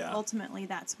 and ultimately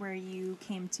that's where you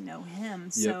came to know Him.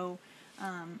 Yep. So,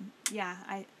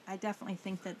 I definitely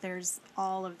think that there's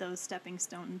all of those stepping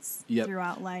stones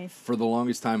throughout life. For the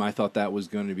longest time, I thought that was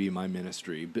going to be my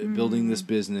ministry, building this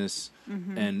business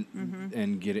and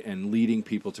leading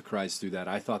people to Christ through that.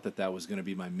 I thought that was going to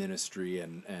be my ministry,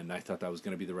 and I thought that was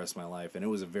going to be the rest of my life. And it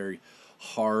was a very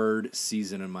hard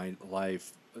season in my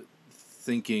life,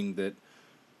 thinking that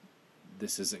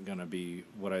this isn't going to be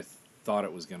what I thought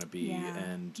it was going to be,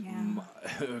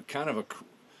 kind of a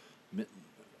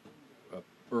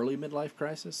early midlife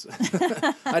crisis.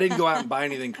 I didn't go out and buy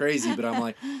anything crazy, but I'm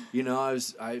like,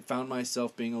 I found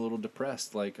myself being a little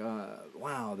depressed. Like,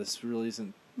 wow, this really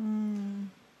isn't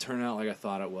turning out like I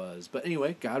thought it was. But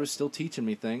anyway, God was still teaching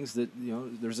me things that,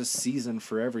 there's a season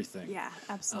for everything. Yeah,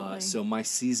 absolutely. So my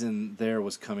season there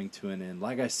was coming to an end.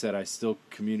 Like I said, I still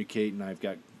communicate, and I've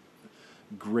got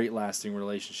great lasting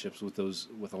relationships with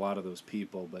a lot of those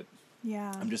people, but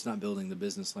I'm just not building the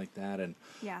business like that. And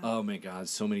oh my God,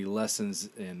 so many lessons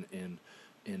in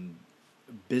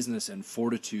business and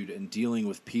fortitude and dealing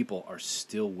with people are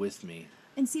still with me.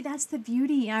 And see, that's the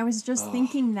beauty. I was just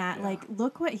thinking that, like,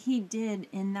 look what He did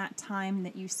in that time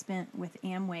that you spent with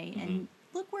Amway, and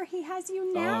look where He has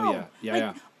you now.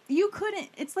 You couldn't,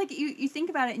 it's like you think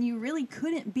about it, and you really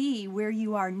couldn't be where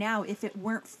you are now if it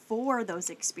weren't for those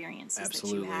experiences that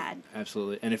you had.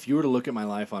 Absolutely. And if you were to look at my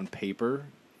life on paper,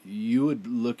 you would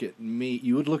look at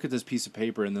this piece of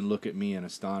paper and then look at me in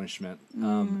astonishment.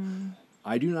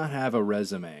 I do not have a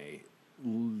resume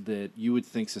that you would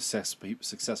think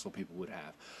successful people would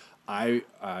have.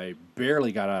 I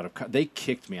barely got out of they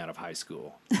kicked me out of high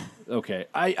school. Okay.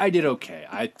 I did okay.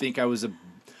 I think I was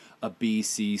a B,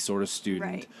 C sort of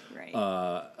student.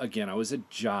 Right. Again, I was a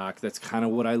jock. That's kind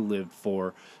of what I lived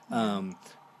for.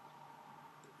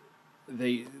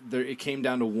 It came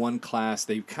down to one class.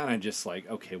 They kind of just like,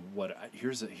 okay,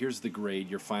 here's the grade.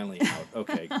 You're finally out.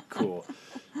 Okay, cool.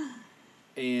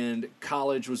 And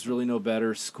college was really no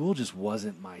better. School just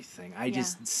wasn't my thing.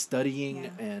 Studying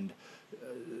and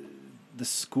the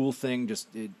school thing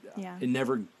it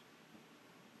never.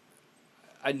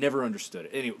 I never understood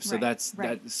it. Anyway, so that's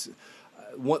I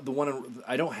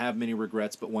don't have many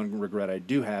regrets, but one regret I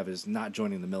do have is not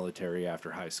joining the military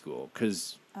after high school,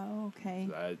 because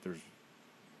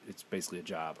it's basically a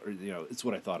job, or it's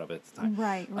what I thought of at the time.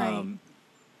 Right.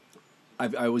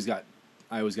 I always got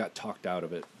talked out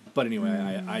of it, but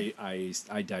anyway,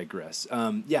 I digress.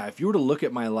 If you were to look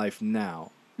at my life now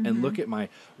and look at my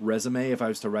resume, if I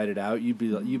was to write it out, you'd be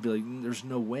like, there's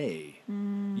no way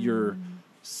you're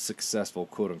successful,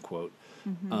 quote unquote.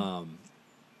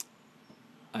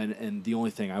 And the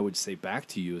only thing I would say back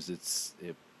to you is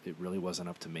it really wasn't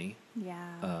up to me.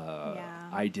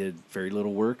 I did very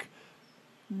little work,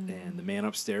 and the man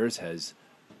upstairs has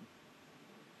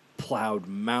plowed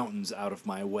mountains out of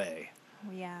my way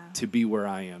to be where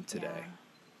I am today.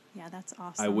 Yeah, that's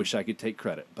awesome. I wish I could take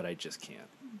credit, but I just can't.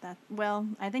 I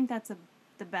think that's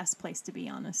the best place to be,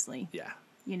 honestly. Yeah.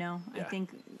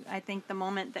 I think the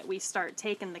moment that we start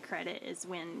taking the credit is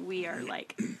when we are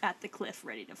like at the cliff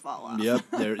ready to fall off. Yep,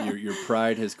 your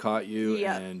pride has caught you,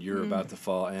 and you're about to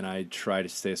fall. And I try to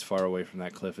stay as far away from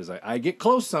that cliff as I get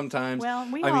close sometimes. Well,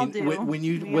 we all do. When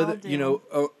you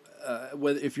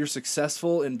whether if you're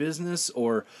successful in business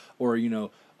or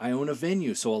I own a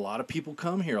venue, so a lot of people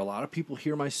come here. A lot of people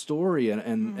hear my story,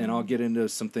 and I'll get into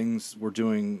some things we're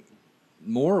doing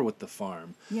more with the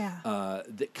farm. Yeah.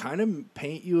 That kind of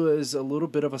paint you as a little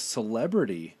bit of a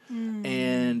celebrity,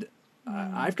 and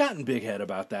I've gotten big head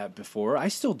about that before. I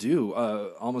still do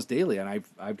almost daily, and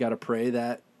I've got to pray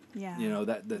that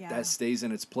that stays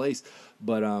in its place.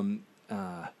 But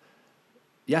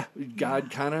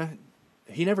God kind of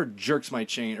he never jerks my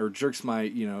chain or jerks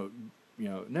my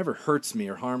never hurts me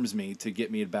or harms me to get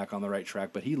me back on the right track,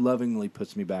 but he lovingly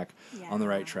puts me back on the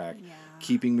right track,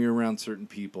 keeping me around certain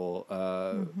people,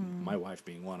 my wife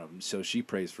being one of them. So she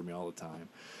prays for me all the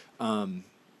time.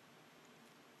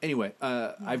 Anyway,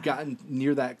 I've gotten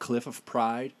near that cliff of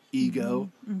pride, ego,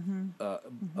 a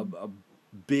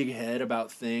big head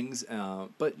about things,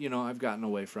 but I've gotten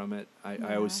away from it.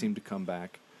 I always seem to come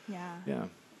back. Yeah.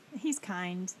 He's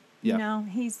kind. Yeah.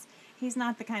 He's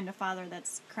not the kind of father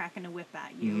that's cracking a whip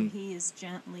at you. He is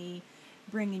gently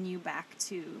bringing you back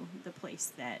to the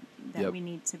place that we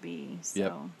need to be.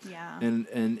 So, yeah. And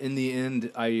in the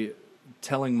end,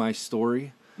 telling my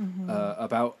story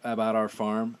about our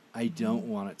farm, I don't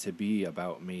want it to be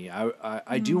about me.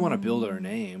 I do want to build our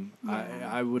name.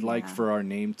 I would like for our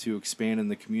name to expand in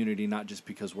the community, not just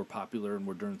because we're popular and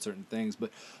we're doing certain things,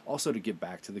 but also to give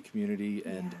back to the community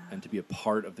and to be a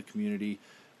part of the community.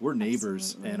 We're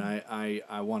neighbors, and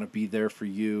I want to be there for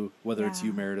you, whether it's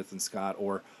you, Meredith and Scott,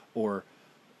 or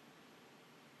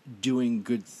doing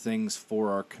good things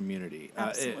for our community.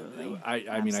 Absolutely.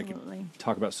 I mean, I could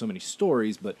talk about so many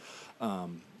stories, but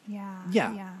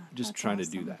just trying to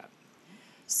do that.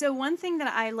 So one thing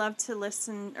that I love to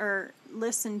listen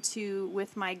to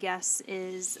with my guests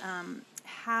is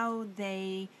how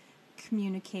they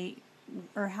communicate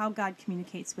or how God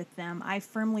communicates with them. I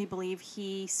firmly believe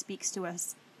He speaks to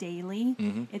us daily.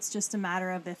 It's just a matter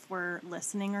of if we're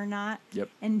listening or not. Yep.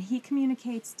 And He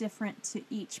communicates different to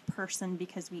each person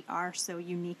because we are so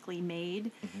uniquely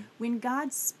made. When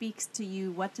God speaks to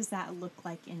you, what does that look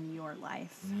like in your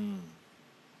life?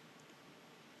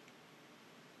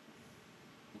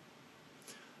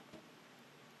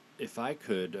 If I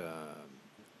could,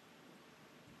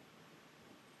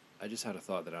 I just had a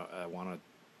thought that I want to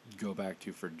go back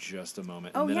to for just a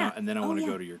moment, and then I want to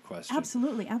go to your question.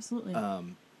 Absolutely.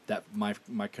 That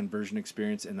my conversion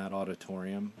experience in that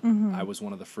auditorium, I was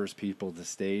one of the first people to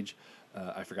stage.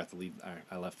 I forgot to leave.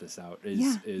 I left this out.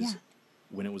 Is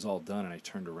when it was all done and I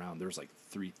turned around, there was like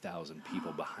 3,000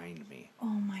 people behind me. Oh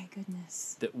my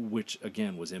goodness! Which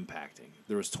again was impacting.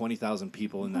 There was 20,000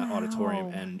 people in that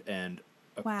auditorium, and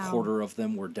a quarter of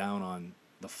them were down on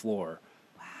the floor,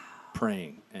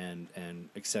 praying and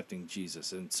accepting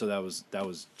Jesus, and so that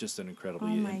was just an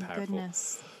incredibly impactful.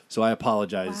 Goodness. So I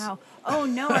apologize. Wow. Oh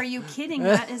no, are you kidding?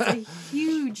 That is a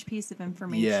huge piece of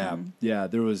information. Yeah.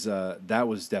 There was that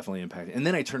was definitely impacting. And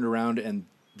then I turned around, and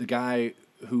the guy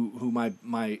who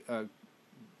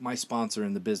my sponsor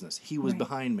in the business, he was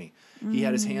behind me. He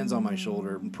had his hands on my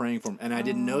shoulder and praying for him, and I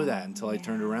didn't know that until I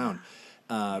turned around.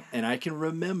 And I can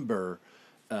remember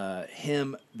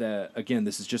him. Again,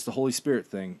 this is just the Holy Spirit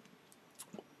thing.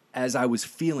 As I was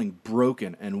feeling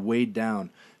broken and weighed down,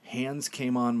 hands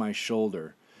came on my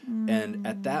shoulder. And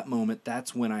at that moment,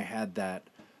 that's when I had that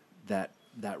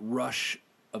rush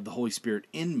of the Holy Spirit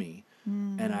in me,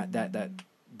 and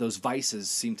those vices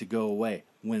seemed to go away.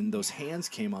 When those hands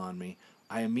came on me,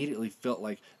 I immediately felt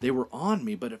like they were on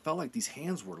me, but it felt like these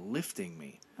hands were lifting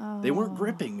me. They weren't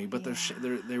gripping me, but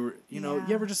they were. You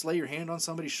ever just lay your hand on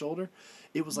somebody's shoulder?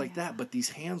 It was like that, but these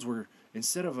hands were,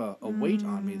 instead of a weight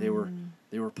on me, they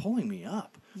were pulling me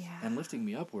up and lifting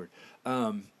me upward.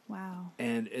 Wow!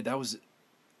 And that was.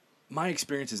 My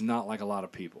experience is not like a lot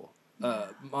of people.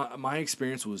 My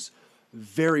experience was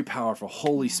very powerful,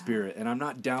 Holy Spirit, and I'm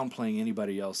not downplaying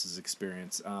anybody else's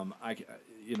experience.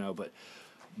 But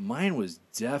mine was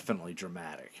definitely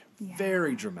dramatic,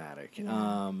 very dramatic.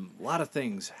 A lot of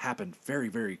things happened very,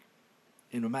 very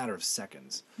in a matter of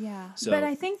seconds. Yeah, but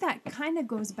I think that kind of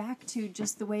goes back to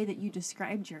just the way that you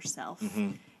described yourself.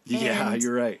 Yeah,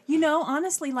 you're right.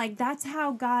 Honestly, like that's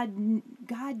how God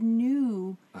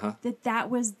knew that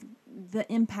was the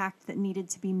impact that needed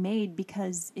to be made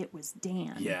because it was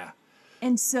Dan. Yeah.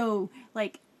 And so,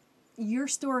 like, your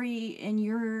story and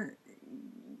your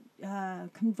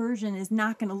conversion is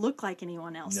not going to look like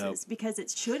anyone else's because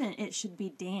it shouldn't. It should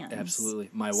be Dan's. Absolutely.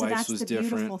 My wife's was different. That's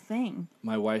the beautiful thing.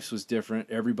 My wife's was different.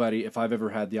 Everybody, if I've ever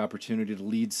had the opportunity to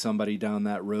lead somebody down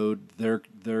that road,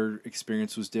 their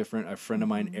experience was different. A friend of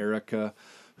mine, Erica,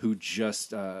 who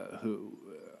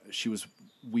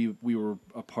we were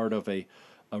a part of a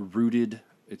Rooted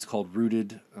it's called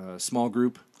Rooted Small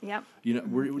Group. Yep. You know,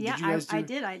 did you guys do? I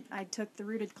did. I took the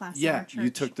Rooted class. Yeah, in our church. you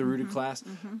took the Rooted class.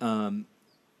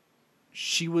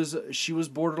 She was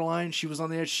borderline. She was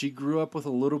on the edge. She grew up with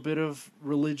a little bit of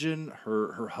religion.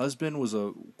 Her husband was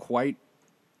a quite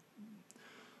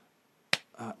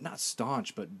not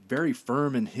staunch, but very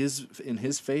firm in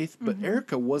his faith. But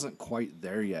Erica wasn't quite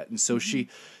there yet, and so she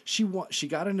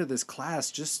got into this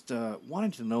class just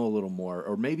wanting to know a little more,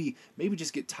 or maybe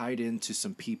just get tied into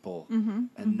some people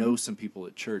and know some people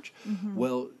at church.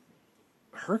 Well,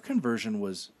 her conversion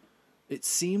was, it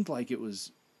seemed like it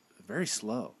was very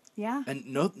slow. Yeah. And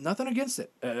nothing against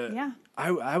it. Yeah.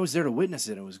 I was there to witness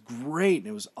it. It was great and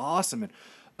it was awesome, and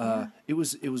it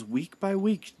was week by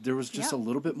week. There was just a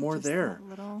little bit more just there,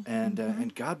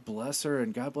 and God bless her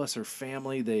and God bless her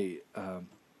family. They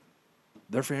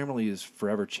their family is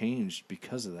forever changed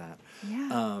because of that.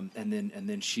 Yeah. And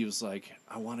then she was like,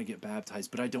 I want to get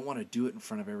baptized, but I don't want to do it in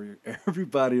front of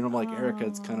everybody. And I'm like, Erica,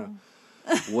 it's kind of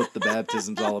what the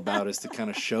baptism's all about, is to kind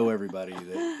of show everybody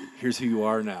that here's who you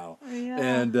are now. Yeah.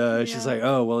 And she's like,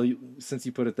 oh, well, since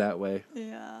you put it that way.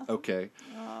 Yeah. Okay.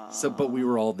 So, but we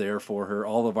were all there for her.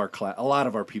 All of our class, a lot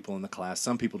of our people in the class.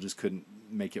 Some people just couldn't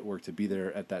make it work to be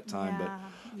there at that time, but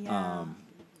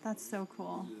that's so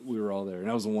cool. we were all there, and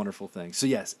that was a wonderful thing. So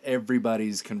yes,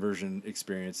 everybody's conversion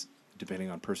experience, depending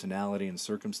on personality and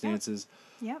circumstances,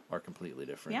 are completely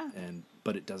different. Yeah.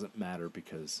 But it doesn't matter,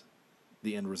 because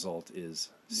the end result is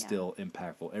still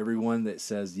impactful. Everyone that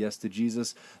says yes to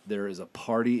Jesus, there is a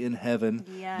party in heaven.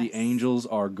 Yes. The angels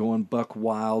are going buck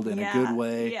wild in a good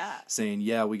way, Yeah. saying,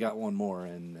 "Yeah, we got one more,"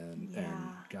 and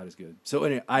God is good. So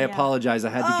anyway, I Yeah. apologize. I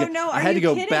had to get. No, I are had to you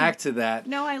go kidding? back to that.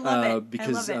 No, I love it.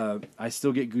 Because I love it. I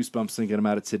still get goosebumps thinking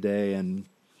about it today. And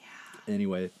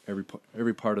anyway,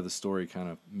 every part of the story kind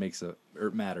of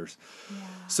matters. Yeah.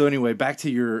 So anyway, back to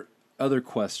your other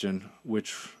question,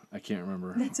 which I can't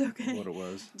remember. That's okay. What it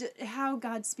was. How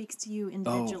God speaks to you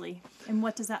individually, and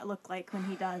what does that look like when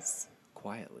He does?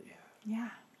 Quietly.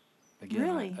 Yeah. Again,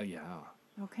 Really? Yeah.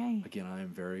 Okay. Again, I am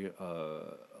very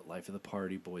life of the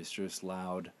party, boisterous,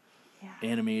 loud, Yeah.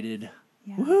 animated,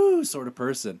 Yeah. woohoo sort of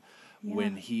person. Yeah.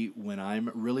 When I'm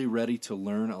really ready to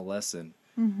learn a lesson,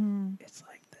 it's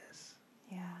like this.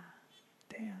 Yeah.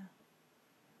 Damn.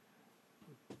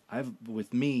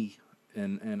 With me,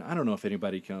 and I don't know if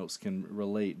anybody else can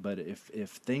relate, but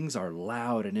if things are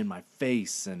loud and in my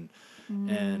face, and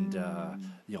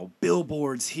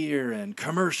billboards here and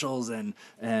commercials and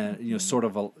sort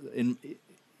of in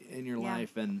your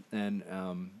life, and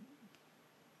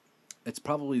it's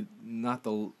probably not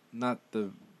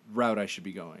the route I should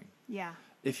be going. Yeah.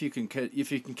 If you can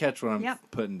catch what I'm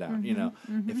putting down,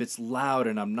 if it's loud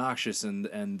and obnoxious and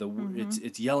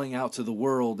it's yelling out to the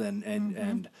world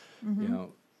and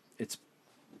it's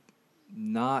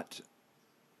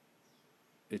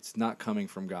not coming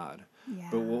from God. Yeah.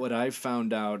 But what I've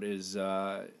found out is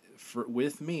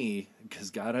with me, because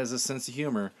God has a sense of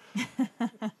humor,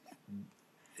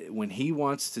 when He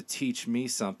wants to teach me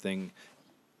something,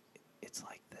 it's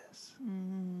like this.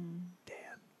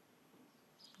 Dan.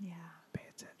 Yeah. Pay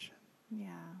attention.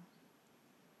 Yeah.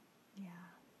 Yeah.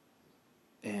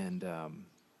 And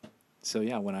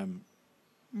when I'm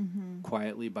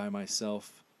quietly by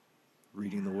myself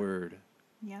reading the Word,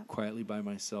 quietly by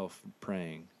myself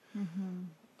praying,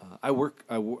 I work.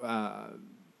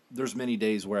 There's many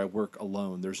days where I work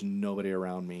alone. There's nobody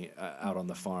around me out on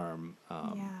the farm,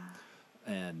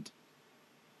 and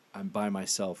I'm by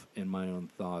myself in my own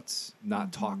thoughts,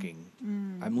 not talking.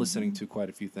 I'm listening to quite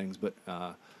a few things, but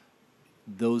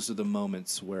those are the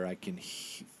moments where I can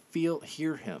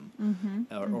hear Him,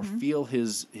 or feel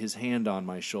His hand on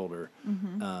my shoulder.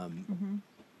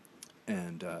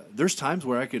 And there's times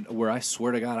where I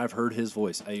swear to God, I've heard His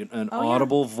voice, an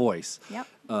audible voice. Yep.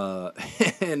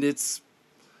 And it's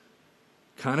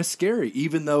kind of scary,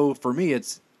 even though for me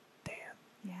it's, damn.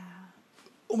 Yeah.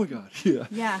 Oh my God. Yeah.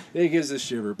 Yeah. It gives a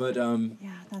shiver, but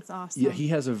yeah, that's awesome. yeah, He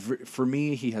has for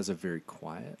me, He has a very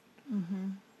quiet,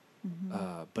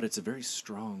 but it's a very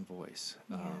strong voice.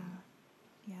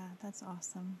 Yeah, that's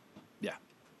awesome. Yeah.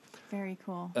 Very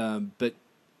cool. But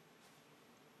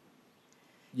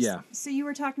yeah. So you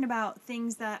were talking about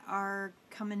things that are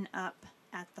coming up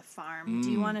at the farm. Do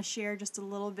you want to share just a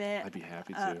little bit? I'd be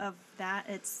happy to. Of that.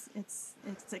 It's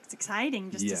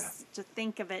exciting just to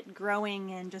think of it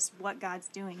growing and just what God's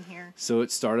doing here. So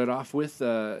it started off with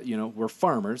we're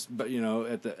farmers, but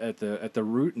at the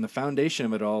root and the foundation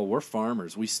of it all, we're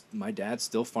farmers. My dad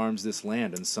still farms this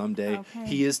land, and someday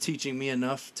he is teaching me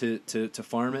enough to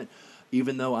farm it,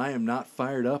 even though I am not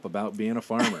fired up about being a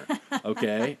farmer.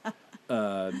 Okay.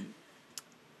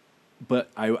 but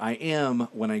I am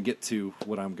when I get to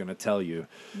what I'm going to tell you,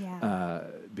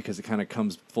 because it kind of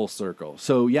comes full circle.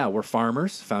 So yeah, we're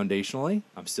farmers foundationally.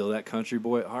 I'm still that country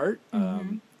boy at heart.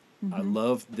 I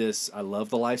love this. I love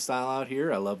the lifestyle out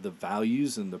here. I love the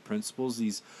values and the principles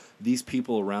these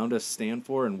people around us stand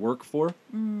for and work for.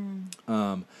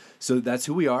 So that's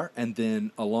who we are. And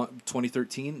then along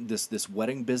 2013, this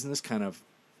wedding business kind of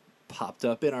popped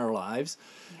up in our lives,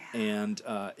 and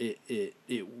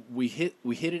we hit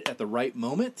it at the right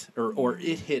moment, or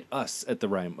it hit us at the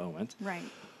right moment. Right.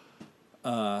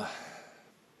 Oh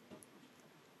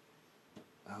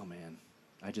man,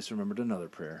 I just remembered another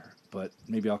prayer, but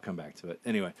maybe I'll come back to it.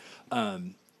 Anyway,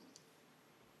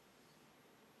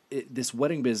 this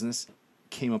wedding business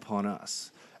came upon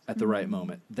us at the right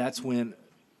moment. That's when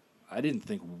I didn't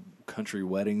think country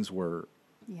weddings were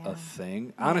a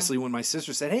thing. Honestly, when my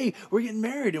sister said, "Hey, we're getting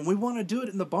married and we want to do it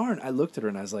in the barn," I looked at her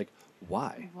and I was like,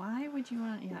 "Why? Why would you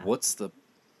want? Yeah. What's the?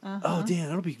 Oh, Dan,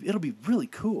 it'll be really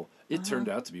cool." It turned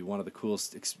out to be one of the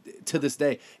coolest to this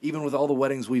day. Even with all the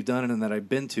weddings we've done and that I've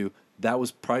been to, that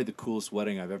was probably the coolest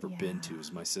wedding I've ever been to.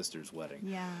 Is my sister's wedding.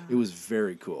 Yeah, it was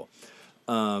very cool.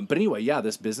 But anyway,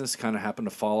 this business kind of happened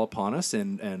to fall upon us,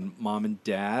 and Mom and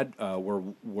Dad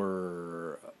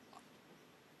were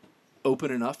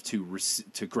open enough to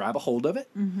grab a hold of it,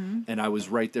 and I was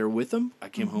right there with them. I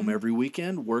came home every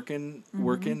weekend working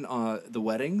the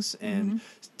weddings and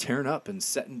tearing up and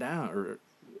setting down, or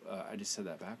I just said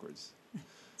that backwards.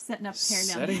 Setting up, tearing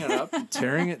down. Setting it up,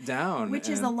 tearing it down. Which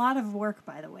is a lot of work,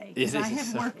 by the way, because I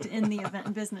have worked in the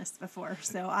event business before,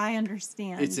 so I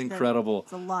understand. It's incredible.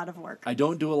 It's a lot of work. I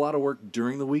don't do a lot of work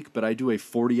during the week, but I do a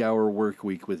 40-hour work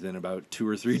week within about 2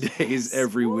 or 3 days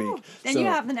every week. Then you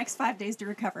have the next 5 days to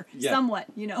recover. Somewhat,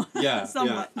 Yeah,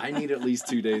 somewhat. I need at least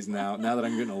 2 days now. Now that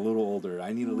I'm getting a little older,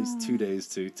 I need at least 2 days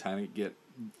to kind of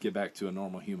get back to a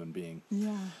normal human being.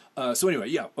 Yeah. So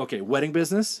anyway, okay, wedding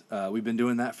business. We've been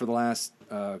doing that for the last,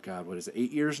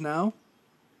 8 years now.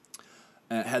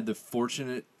 Had the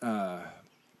fortunate, the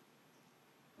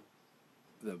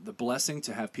blessing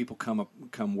to have people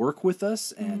come work with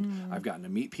us, and I've gotten to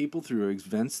meet people through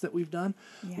events that we've done.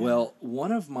 Yeah. Well,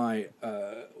 one of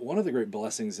the great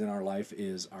blessings in our life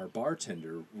is our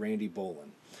bartender, Randy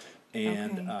Bolin.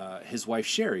 And his wife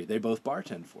Sherry, they both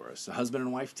bartend for us. A husband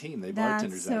and wife team, they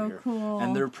bartenders out here. Cool.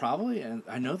 And they're probably, and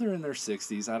I know they're in their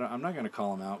 60s. I'm not going to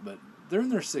call them out, but they're in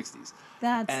their 60s.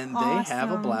 And they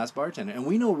have a blast bartending. And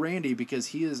we know Randy because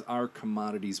he is our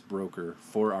commodities broker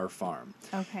for our farm.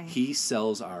 Okay. He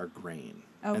sells our grain.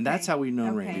 Okay. And that's how we've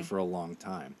known Randy for a long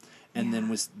time. And then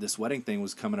this wedding thing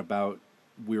was coming about.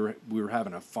 We were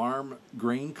having a farm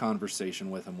grain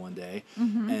conversation with him one day,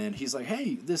 and he's like,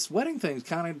 "Hey, this wedding thing's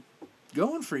kind of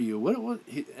going for you.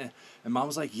 And Mom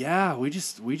was like, "Yeah, we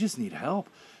just need help."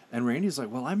 And Randy's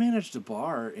like, "Well, I managed a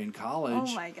bar in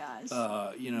college. Oh my gosh.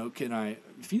 Can I?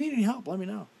 If you need any help, let me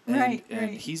know." And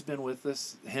he's been with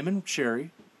us. Him and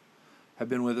Sherry have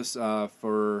been with us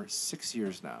for 6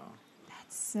 years now.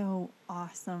 So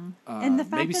awesome. And the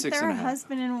fact that they're a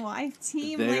husband and wife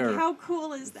team, how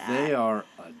cool is that? They are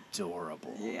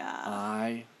adorable. Yeah.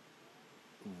 I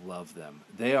love them.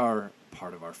 They are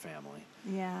part of our family.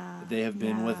 Yeah. They have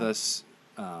been with us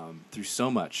through so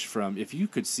much, from, if you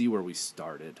could see where we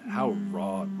started, how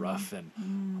raw and rough and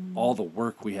all the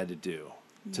work we had to do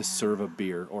to serve a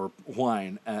beer or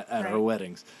wine at our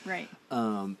weddings. Right.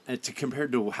 And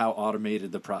compared to how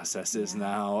automated the process is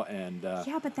now. And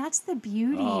but that's the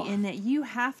beauty in that you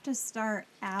have to start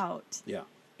out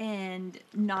and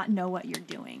not know what you're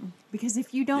doing. Because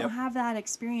if you don't have that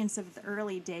experience of the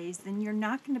early days, then you're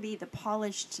not going to be the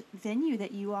polished venue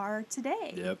that you are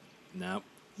today. Yep. Nope.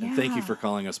 And thank you for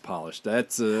calling us polished. I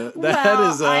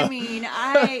mean,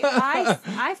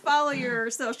 I follow your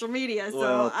social media,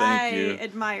 so I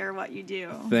admire what you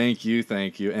do. Thank you,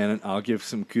 and I'll give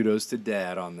some kudos to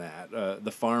Dad on that.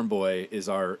 The Farm Boy is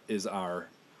our Facebook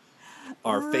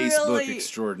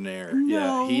extraordinaire.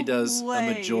 He does a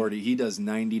majority. He does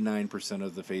 99%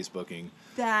 of the Facebooking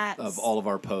of all of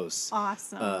our posts.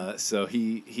 Awesome. So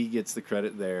he gets the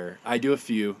credit there. I do a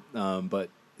few, but.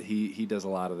 He does a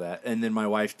lot of that. And then my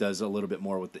wife does a little bit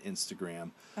more with the Instagram,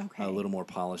 a little more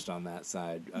polished on that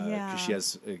side, because she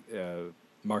has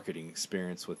marketing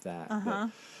experience with that.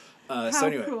 So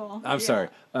anyway, cool. I'm sorry.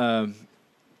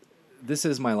 This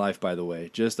is my life, by the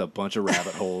way, just a bunch of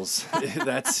rabbit holes.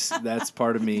 That's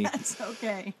part of me. That's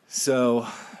okay. So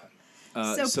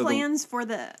plans for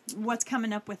what's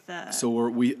coming up with the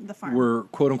farm. We're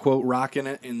quote unquote rocking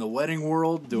it in the wedding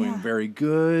world, doing very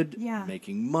good,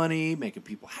 making money, making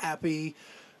people happy,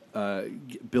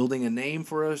 building a name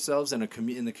for ourselves in the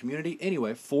community.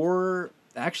 Anyway, for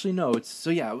actually, no. It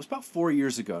was about 4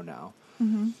 years ago now.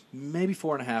 Mm-hmm. Maybe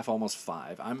 4.5, almost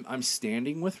 5. I'm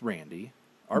standing with Randy,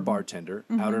 our Mm-hmm. bartender,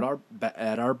 out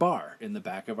at our bar in the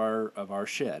back of our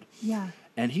shed. Yeah.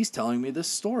 And he's telling me this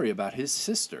story about his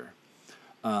sister,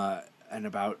 and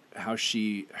about how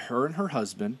her and her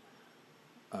husband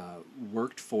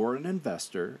worked for an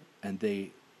investor, and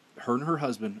her and her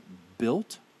husband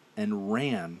built and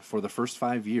ran for the first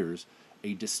 5 years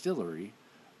a distillery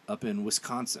up in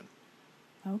Wisconsin.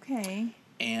 Okay.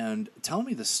 And telling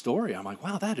me the story, I'm like,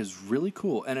 wow, that is really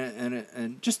cool.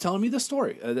 And just telling me the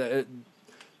story.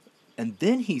 And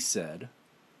then he said,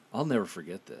 I'll never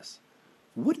forget this.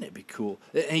 Wouldn't it be cool?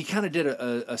 And he kind of did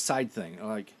a side thing.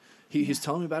 Like, he's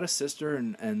telling me about his sister,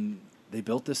 and they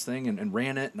built this thing and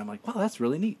ran it. And I'm like, wow, that's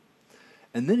really neat.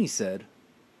 And then he said,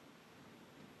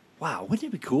 wow, wouldn't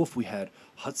it be cool if we had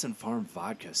Hudson Farm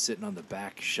vodka sitting on the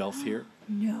back shelf here?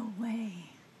 No way.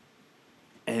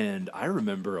 And I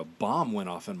remember a bomb went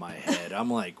off in my head.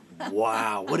 I'm like,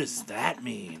 wow, what does that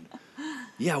mean?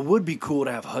 Yeah, it would be cool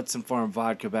to have Hudson Farm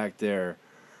vodka back there.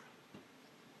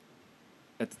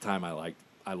 At the time, I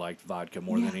liked vodka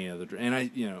more than any other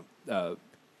drink. And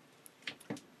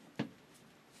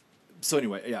so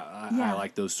anyway, I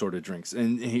like those sort of drinks.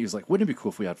 And he was like, wouldn't it be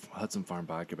cool if we had Hudson Farm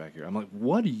vodka back here? I'm like,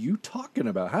 what are you talking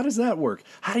about? How does that work?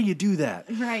 How do you do that?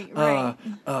 Right.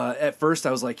 At first,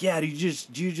 I was like, yeah, do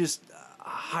you just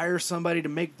hire somebody to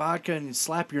make vodka and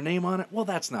slap your name on it? Well,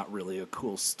 that's not really a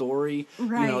cool story.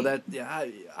 Right.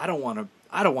 I don't want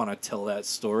to tell that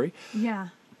story. Yeah.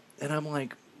 And I'm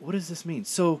like, what does this mean?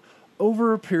 So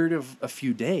over a period of a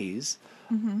few days,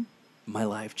 my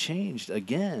life changed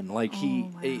again. Like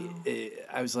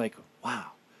I was like,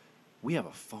 wow, we have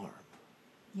a farm.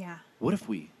 Yeah. What if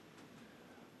we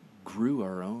grew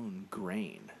our own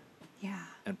grain? Yeah.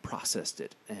 And processed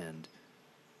it and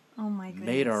Oh my goodness.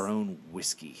 made our own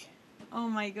whiskey Oh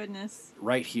my goodness.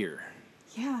 right here.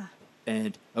 Yeah.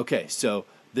 And okay, so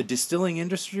the distilling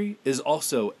industry is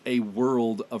also a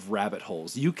world of rabbit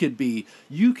holes. You could be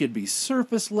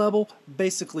surface level,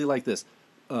 basically like this.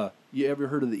 You ever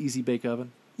heard of the Easy Bake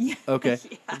Oven? Yeah. Okay.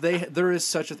 Yeah. There is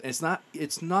such a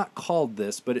it's not called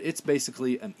this, but it's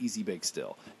basically an Easy Bake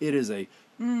Still. It is an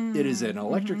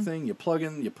electric thing. You plug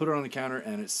in, you put it on the counter,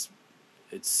 and it's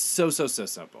so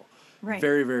simple. Right.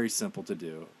 Very, very simple to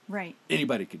do. Right.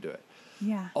 Anybody could do it.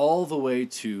 Yeah. All the way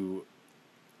to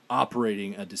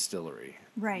operating a distillery.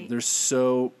 Right. There's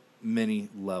so many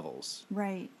levels.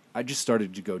 Right. I just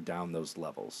started to go down those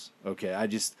levels. Okay. I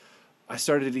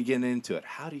started to get into it.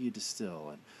 How do you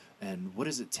distill? And what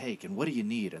does it take? And what do you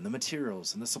need? And the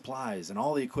materials and the supplies and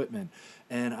all the equipment.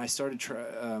 And I started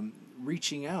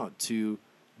reaching out to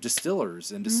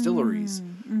distillers and distilleries,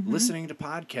 listening to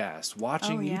podcasts,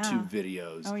 watching YouTube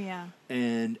videos. Oh, yeah.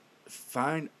 And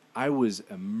I was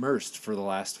immersed for the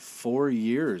last 4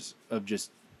 years of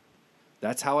just,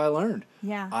 that's how I learned.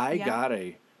 Yeah. I got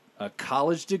a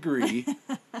college degree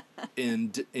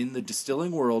in the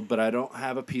distilling world, but I don't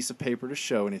have a piece of paper to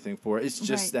show anything for it. It's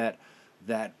just that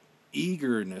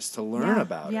eagerness to learn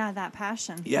about it. Yeah, that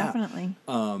passion. Yeah. Definitely.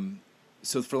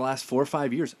 So for the last 4 or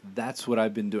 5 years, that's what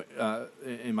I've been doing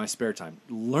in my spare time,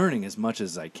 learning as much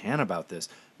as I can about this,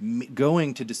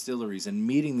 going to distilleries and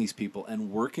meeting these people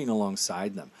and working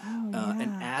alongside them,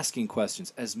 and asking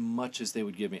questions as much as they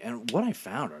would give me. And what I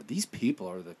found are these people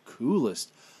are the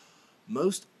coolest,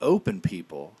 most open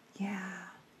people. Yeah.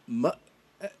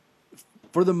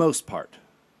 For the most part.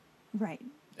 Right.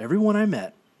 Everyone I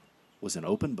met was an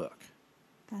open book.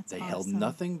 That's They awesome. held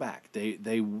nothing back.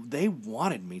 They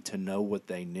wanted me to know what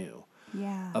they knew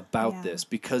about this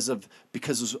because of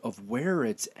where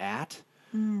it's at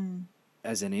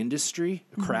as an industry,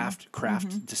 craft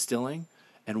distilling,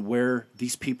 and where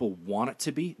these people want it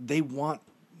to be. They want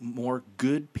more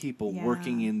good people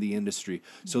working in the industry,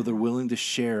 so they're willing to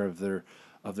share of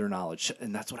their knowledge.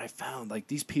 And that's what I found. Like,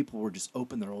 these people were just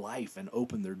open their life and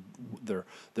open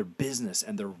their business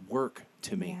and their work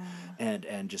to me,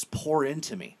 and just pour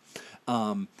into me.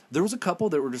 There was a couple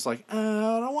that were just like, I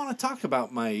don't want to talk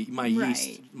about my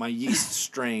yeast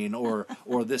strain or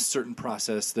this certain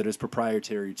process that is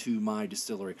proprietary to my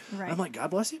distillery. Right. I'm like,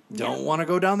 God bless you. Don't want to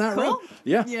go down that road.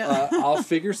 Yeah. I'll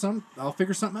figure something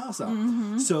else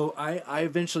out. So I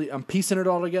eventually, I'm piecing it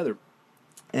all together,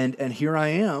 and here I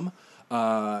am.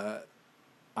 I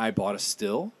bought a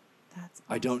still. That's awesome.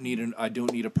 I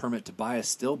don't need a permit to buy a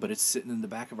still, but it's sitting in the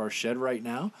back of our shed right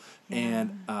now.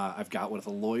 And I've got with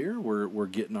a lawyer. We're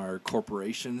getting our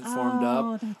corporation formed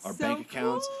up, our bank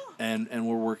accounts, and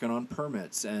we're working on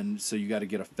permits. And so you got to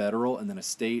get a federal and then a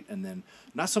state, and then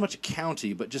not so much a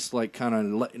county, but just like kind of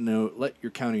let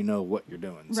your county know what you're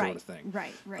doing, sort of thing.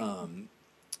 Right.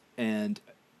 And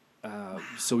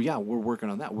so yeah, we're working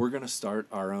on that. We're going to start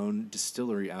our own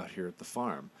distillery out here at the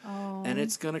farm. Oh, and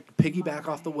it's going to piggyback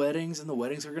off the weddings, and the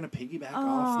weddings are going to piggyback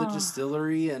off the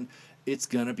distillery, and it's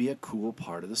going to be a cool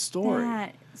part of the story.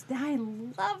 I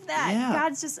love that. Yeah.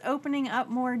 God's just opening up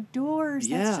more doors.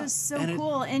 Yeah. That's just so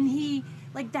cool. And he,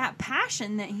 like, that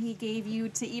passion that he gave you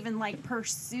to even, like,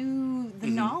 pursue the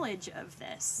knowledge of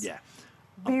this. Yeah.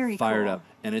 Very I'm fired cool. up.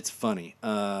 And it's funny.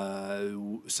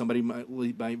 Somebody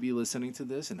might be listening to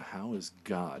this, and how is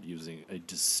God using a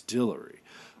distillery?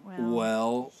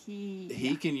 Well,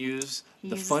 he can use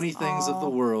the funny things of the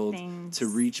world to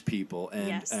reach people. And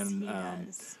yes, he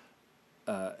does.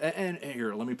 And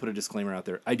here, let me put a disclaimer out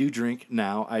there. I do drink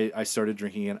now. I started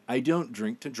drinking again. I don't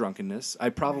drink to drunkenness. I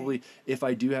probably, if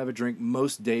I do have a drink,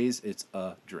 most days it's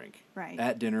a drink. Right.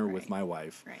 At dinner with my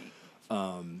wife.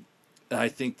 Right. I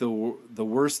think the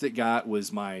worst it got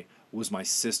was my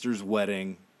sister's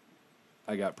wedding.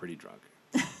 I got pretty drunk,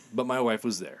 but my wife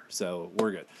was there, so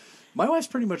we're good. My wife's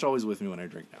pretty much always with me when I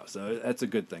drink now, so that's a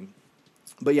good thing.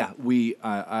 But yeah, we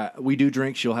do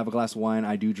drink. She'll have a glass of wine.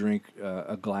 I do drink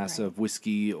a glass of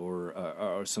whiskey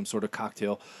or some sort of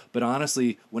cocktail. But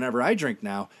honestly, whenever I drink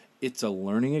now, it's a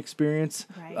learning experience.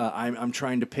 Right. I'm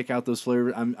trying to pick out those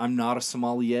flavors. I'm not a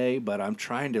sommelier, but I'm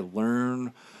trying to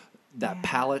learn that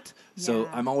palate. So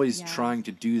I'm always trying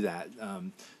to do that.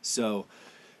 So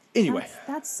anyway.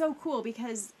 That's so cool,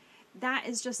 because that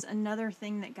is just another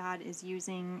thing that God is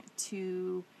using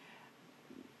to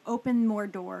open more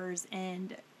doors.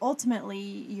 And ultimately,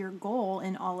 your goal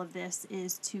in all of this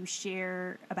is to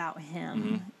share about Him.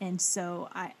 Mm-hmm. And so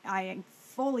I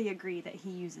fully agree that He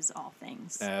uses all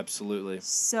things. Absolutely.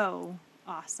 So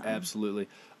awesome. Absolutely.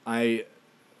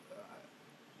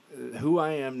 Who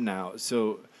I am now,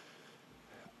 so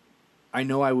I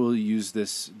know I will use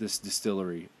this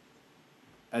distillery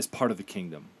as part of the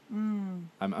kingdom.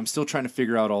 I'm still trying to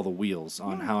figure out all the wheels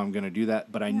on how I'm going to do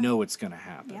that, but I know it's going to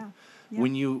happen. Yeah.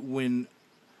 When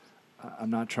I'm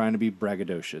not trying to be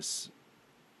braggadocious,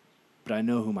 but I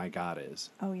know who my God is.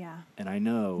 Oh yeah. And I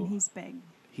know And He's big.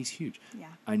 He's huge. Yeah.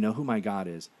 I know who my God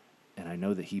is, and I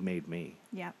know that He made me.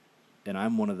 Yep. And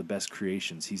I'm one of the best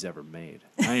creations He's ever made.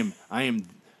 I am.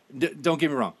 Don't get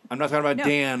me wrong. I'm not talking about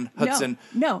Dan Hudson.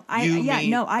 I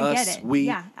get it. We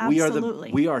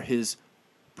absolutely. We are His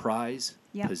prize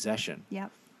possession.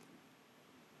 Yep.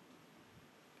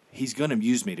 He's going to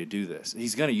use me to do this.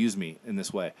 He's going to use me in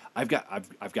this way. I've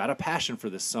got a passion for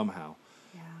this somehow.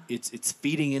 Yeah. It's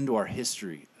feeding into our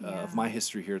history of my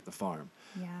history here at the farm.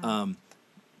 Yeah.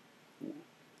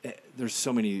 There's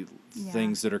so many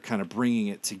things that are kind of bringing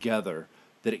it together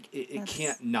that it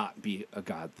can't not be a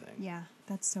God thing. Yeah,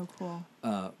 that's so cool.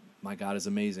 My God is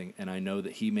amazing, and I know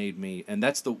that He made me. And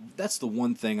that's the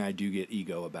one thing I do get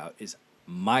ego about is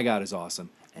my God is awesome,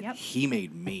 and He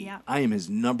made me. Yep. I am His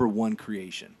number one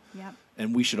creation. Yep.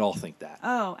 And we should all think that.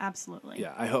 Oh, absolutely.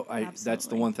 Yeah, I hope that's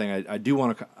the one thing I do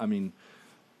want to. I mean,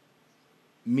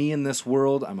 me in this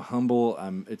world, I'm humble.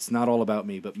 It's not all about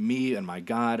me, but me and my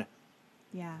God.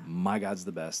 Yeah. My God's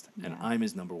the best, and I'm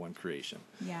His number one creation.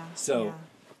 Yeah. So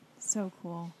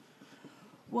cool.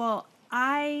 Well,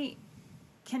 I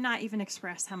cannot even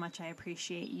express how much I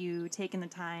appreciate you taking the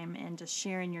time and just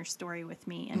sharing your story with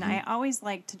me. And I always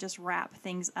like to just wrap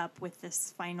things up with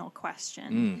this final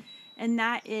question. And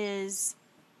that is,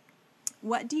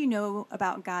 what do you know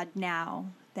about God now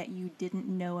that you didn't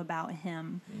know about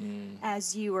Him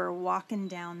as you were walking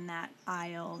down that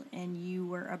aisle and you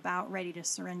were about ready to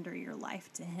surrender your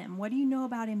life to Him? What do you know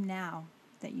about Him now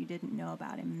that you didn't know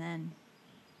about Him then?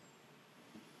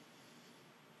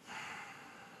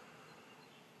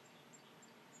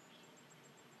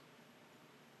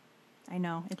 I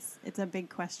know, it's a big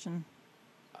question.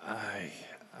 I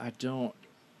don't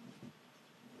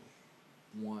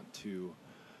want to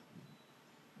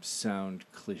sound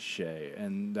cliche,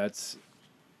 and that's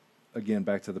again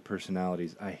back to the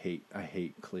personalities. I hate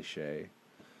cliche.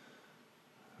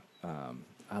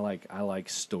 I like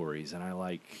stories, and I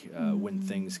like when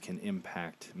things can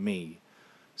impact me.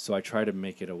 So I try to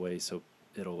make it a way so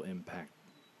it'll impact.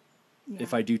 Yeah.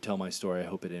 If I do tell my story, I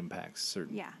hope it impacts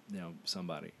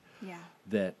somebody. Yeah.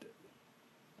 That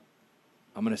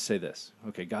I'm going to say this.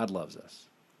 Okay, God loves us.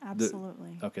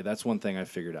 Absolutely. Okay, that's one thing I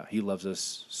figured out. He loves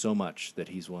us so much that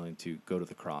He's willing to go to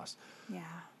the cross. Yeah.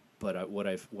 But what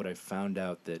I've found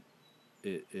out that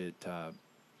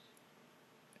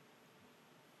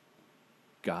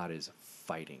God is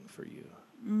fighting for you.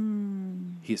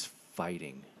 He is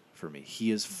fighting for me. He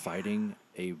is fighting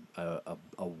a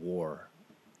war.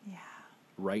 Yeah.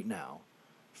 Right now,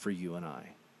 for you and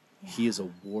I. Yeah. He is a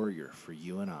warrior for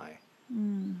you and I.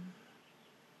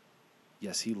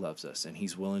 Yes, he loves us, and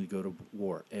he's willing to go to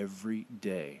war every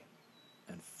day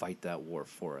and fight that war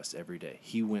for us every day.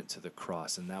 He went to the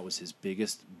cross, and that was his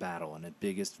biggest battle and his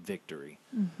biggest victory.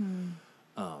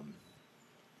 Wow.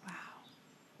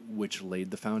 Which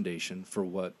laid the foundation for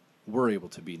what we're able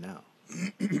to be now.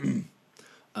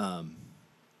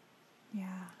 Yeah.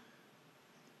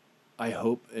 I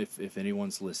hope if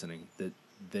anyone's listening that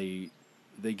they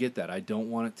get that. I don't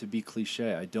want it to be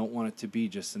cliche. I don't want it to be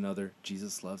just another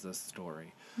Jesus loves us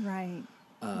story. Right.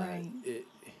 Right.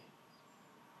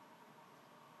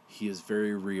 He is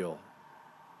very real,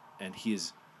 and he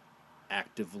is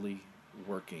actively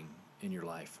working in your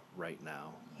life right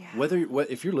now. Yeah.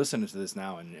 If you're listening to this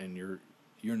now and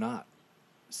you're not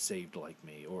saved like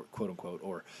me, or quote unquote,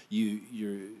 or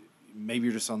maybe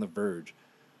you're just on the verge.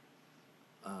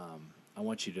 I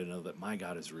want you to know that my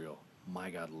God is real.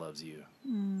 My God loves you.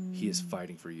 He is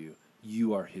fighting for you.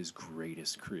 You are his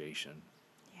greatest creation.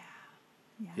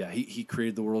 Yeah. He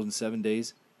created the world in 7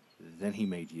 days. Then he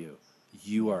made you.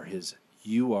 You are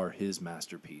his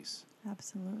masterpiece.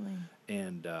 Absolutely.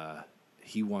 And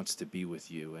he wants to be with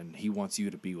you, and he wants you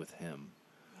to be with him.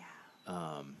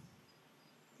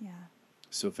 Yeah.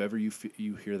 So if ever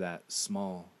you hear that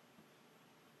small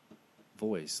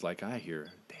voice, like I hear,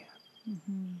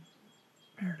 Dan,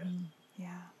 Meredith, Yeah.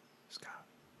 Scott,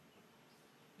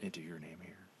 enter your name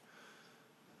here.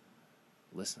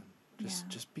 Listen.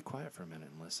 Just be quiet for a minute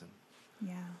and listen.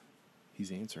 Yeah.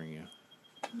 He's answering you.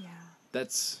 Yeah.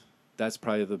 That's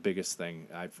probably the biggest thing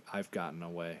I've gotten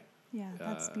away. Yeah,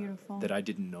 that's beautiful. That I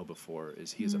didn't know before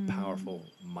is he is a powerful,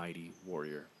 mighty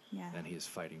warrior. Yeah. And he is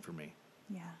fighting for me.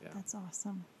 Yeah, that's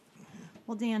awesome.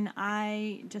 Well, Dan,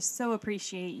 I just so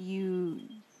appreciate you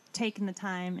taking the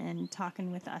time and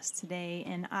talking with us today.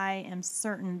 And I am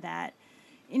certain that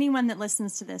anyone that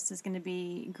listens to this is going to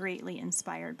be greatly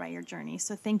inspired by your journey.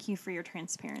 So thank you for your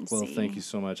transparency. Well, thank you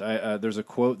so much. There's a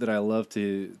quote that I love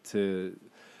that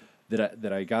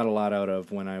I got a lot out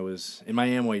of when I was in my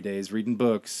Amway days reading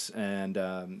books, and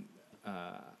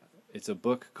it's a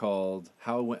book called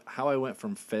How I Went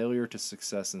from Failure to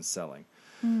Success in Selling.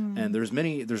 And there's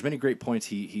many great points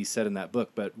he said in that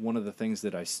book, but one of the things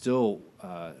that I still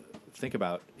think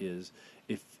about is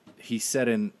if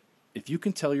you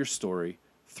can tell your story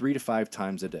 3 to 5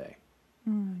 times a day,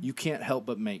 you can't help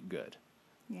but make good.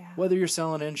 Yeah. Whether you're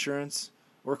selling insurance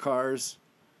or cars,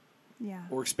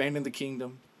 or expanding the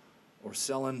kingdom, or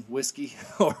selling whiskey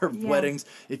or weddings,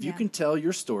 if you can tell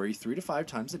your story 3 to 5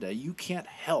 times a day, you can't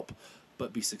help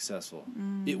but be successful.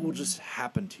 It will just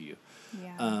happen to you.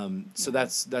 So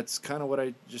that's kind of what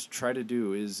I just try to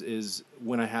do is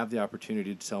when I have the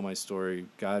opportunity to tell my story,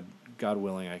 God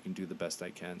willing, I can do the best I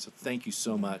can. So thank you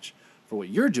so much for what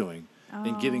you're doing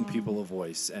and giving people a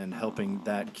voice and helping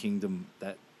that kingdom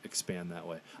that expand that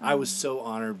way. I was so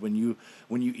honored when you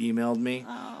emailed me.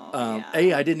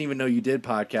 I didn't even know you did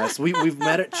podcasts. We've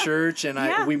met at church,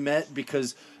 and we met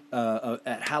because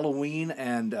at Halloween,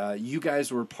 and you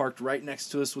guys were parked right next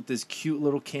to us with this cute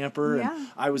little camper, and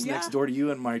I was next door to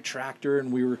you in my tractor,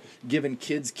 and we were giving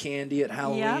kids candy at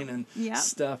Halloween and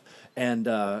stuff. And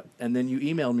then you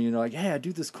emailed me and you're like, hey, I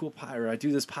do this cool I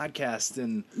do this podcast,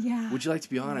 and would you like to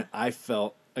be on it? I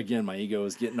felt, again, my ego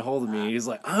was getting a hold of me. He's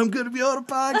like, I'm going to be on a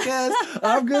podcast.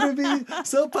 I'm going to be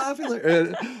so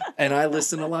popular. And I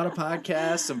listen to a lot of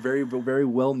podcasts, some very, very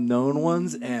well-known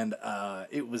ones. And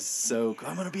it was so cool.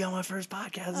 I'm going to be on my first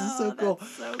podcast. This is so cool.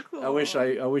 That's so cool.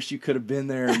 I wish you could have been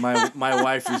there. And my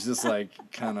wife was just like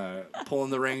kind of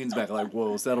pulling the reins back, like,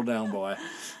 whoa, settle down, boy.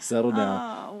 Settle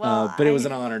down. But it was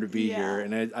an honor to be here.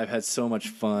 And I've had so much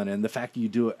fun. And the fact that you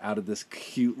do it out of this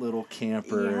cute little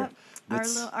camper.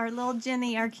 Our little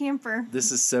Jenny, our camper.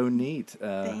 This is so neat.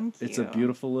 Thank you. It's a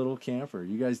beautiful little camper.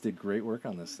 You guys did great work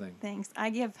on this thing. Thanks. I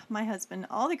give my husband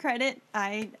all the credit.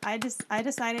 I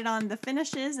decided on the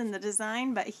finishes and the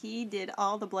design, but he did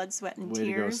all the blood, sweat, and Way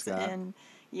tears. to go, Scott. And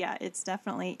it's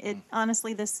definitely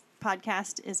honestly, this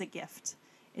podcast is a gift.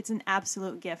 It's an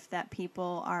absolute gift that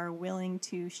people are willing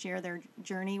to share their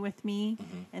journey with me,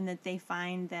 and that they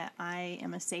find that I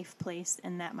am a safe place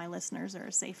and that my listeners are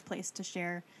a safe place to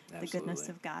share the goodness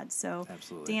of God. So,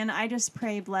 Dan, I just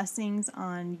pray blessings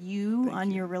on you,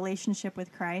 your relationship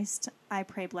with Christ. I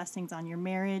pray blessings on your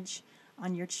marriage,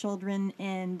 on your children,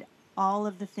 and all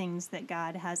of the things that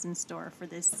God has in store for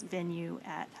this venue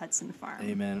at Hudson Farm.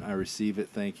 Amen. I receive it.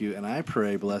 Thank you. And I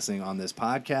pray blessing on this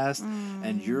podcast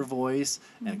and your voice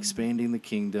and expanding the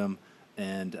kingdom.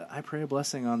 And I pray a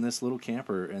blessing on this little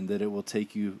camper, and that it will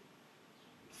take you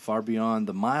far beyond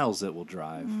the miles it will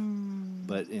drive,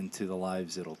 but into the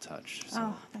lives it'll touch.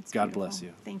 So that's God beautiful. bless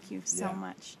you. Thank you so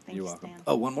much. Thanks, You're welcome. Dan.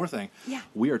 Oh, one more thing. Yeah.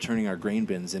 We are turning our grain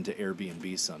bins into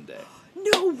Airbnb someday.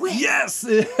 way. Yes.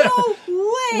 No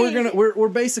way. We're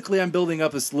basically, I'm building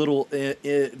up this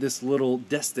little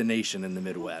destination in the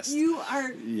Midwest. You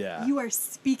are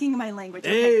speaking my language.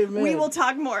 Okay. Amen. We will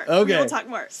talk more. Okay. We will talk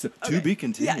more. So, okay. To be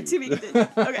continued. Yeah, to be continued.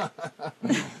 Okay.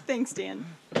 Thanks, Dan.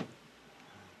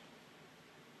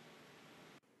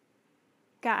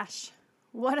 Gosh,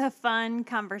 what a fun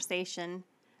conversation.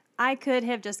 I could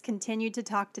have just continued to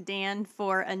talk to Dan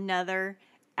for another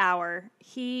hour.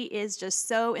 He is just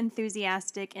so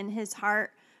enthusiastic, and his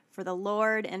heart for the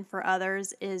Lord and for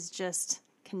others is just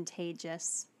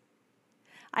contagious.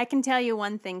 I can tell you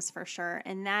one thing's for sure,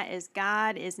 and that is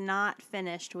God is not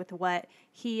finished with what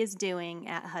he is doing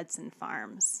at Hudson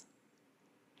Farms.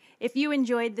 If you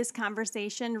enjoyed this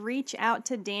conversation, reach out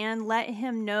to Dan. Let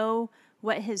him know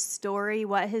what his story,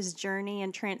 what his journey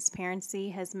and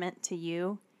transparency has meant to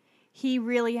you. He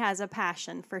really has a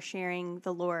passion for sharing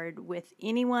the Lord with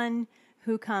anyone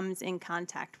who comes in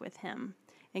contact with him.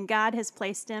 And God has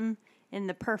placed him in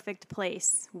the perfect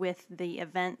place with the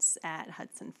events at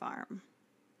Hudson Farm.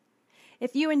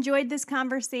 If you enjoyed this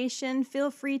conversation, feel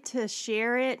free to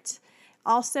share it.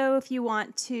 Also, if you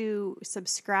want to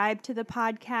subscribe to the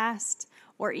podcast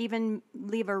or even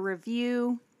leave a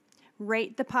review,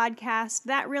 rate the podcast.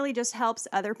 That really just helps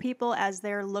other people as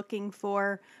they're looking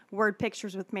for Word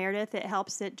Pictures with Meredith. It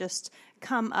helps it just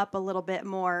come up a little bit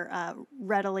more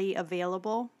readily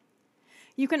available.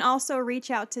 You can also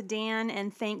reach out to Dan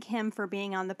and thank him for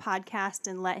being on the podcast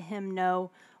and let him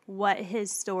know what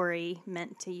his story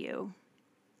meant to you.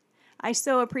 I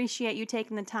so appreciate you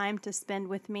taking the time to spend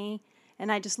with me,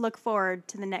 and I just look forward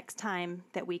to the next time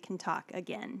that we can talk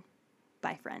again.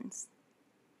 Bye, friends.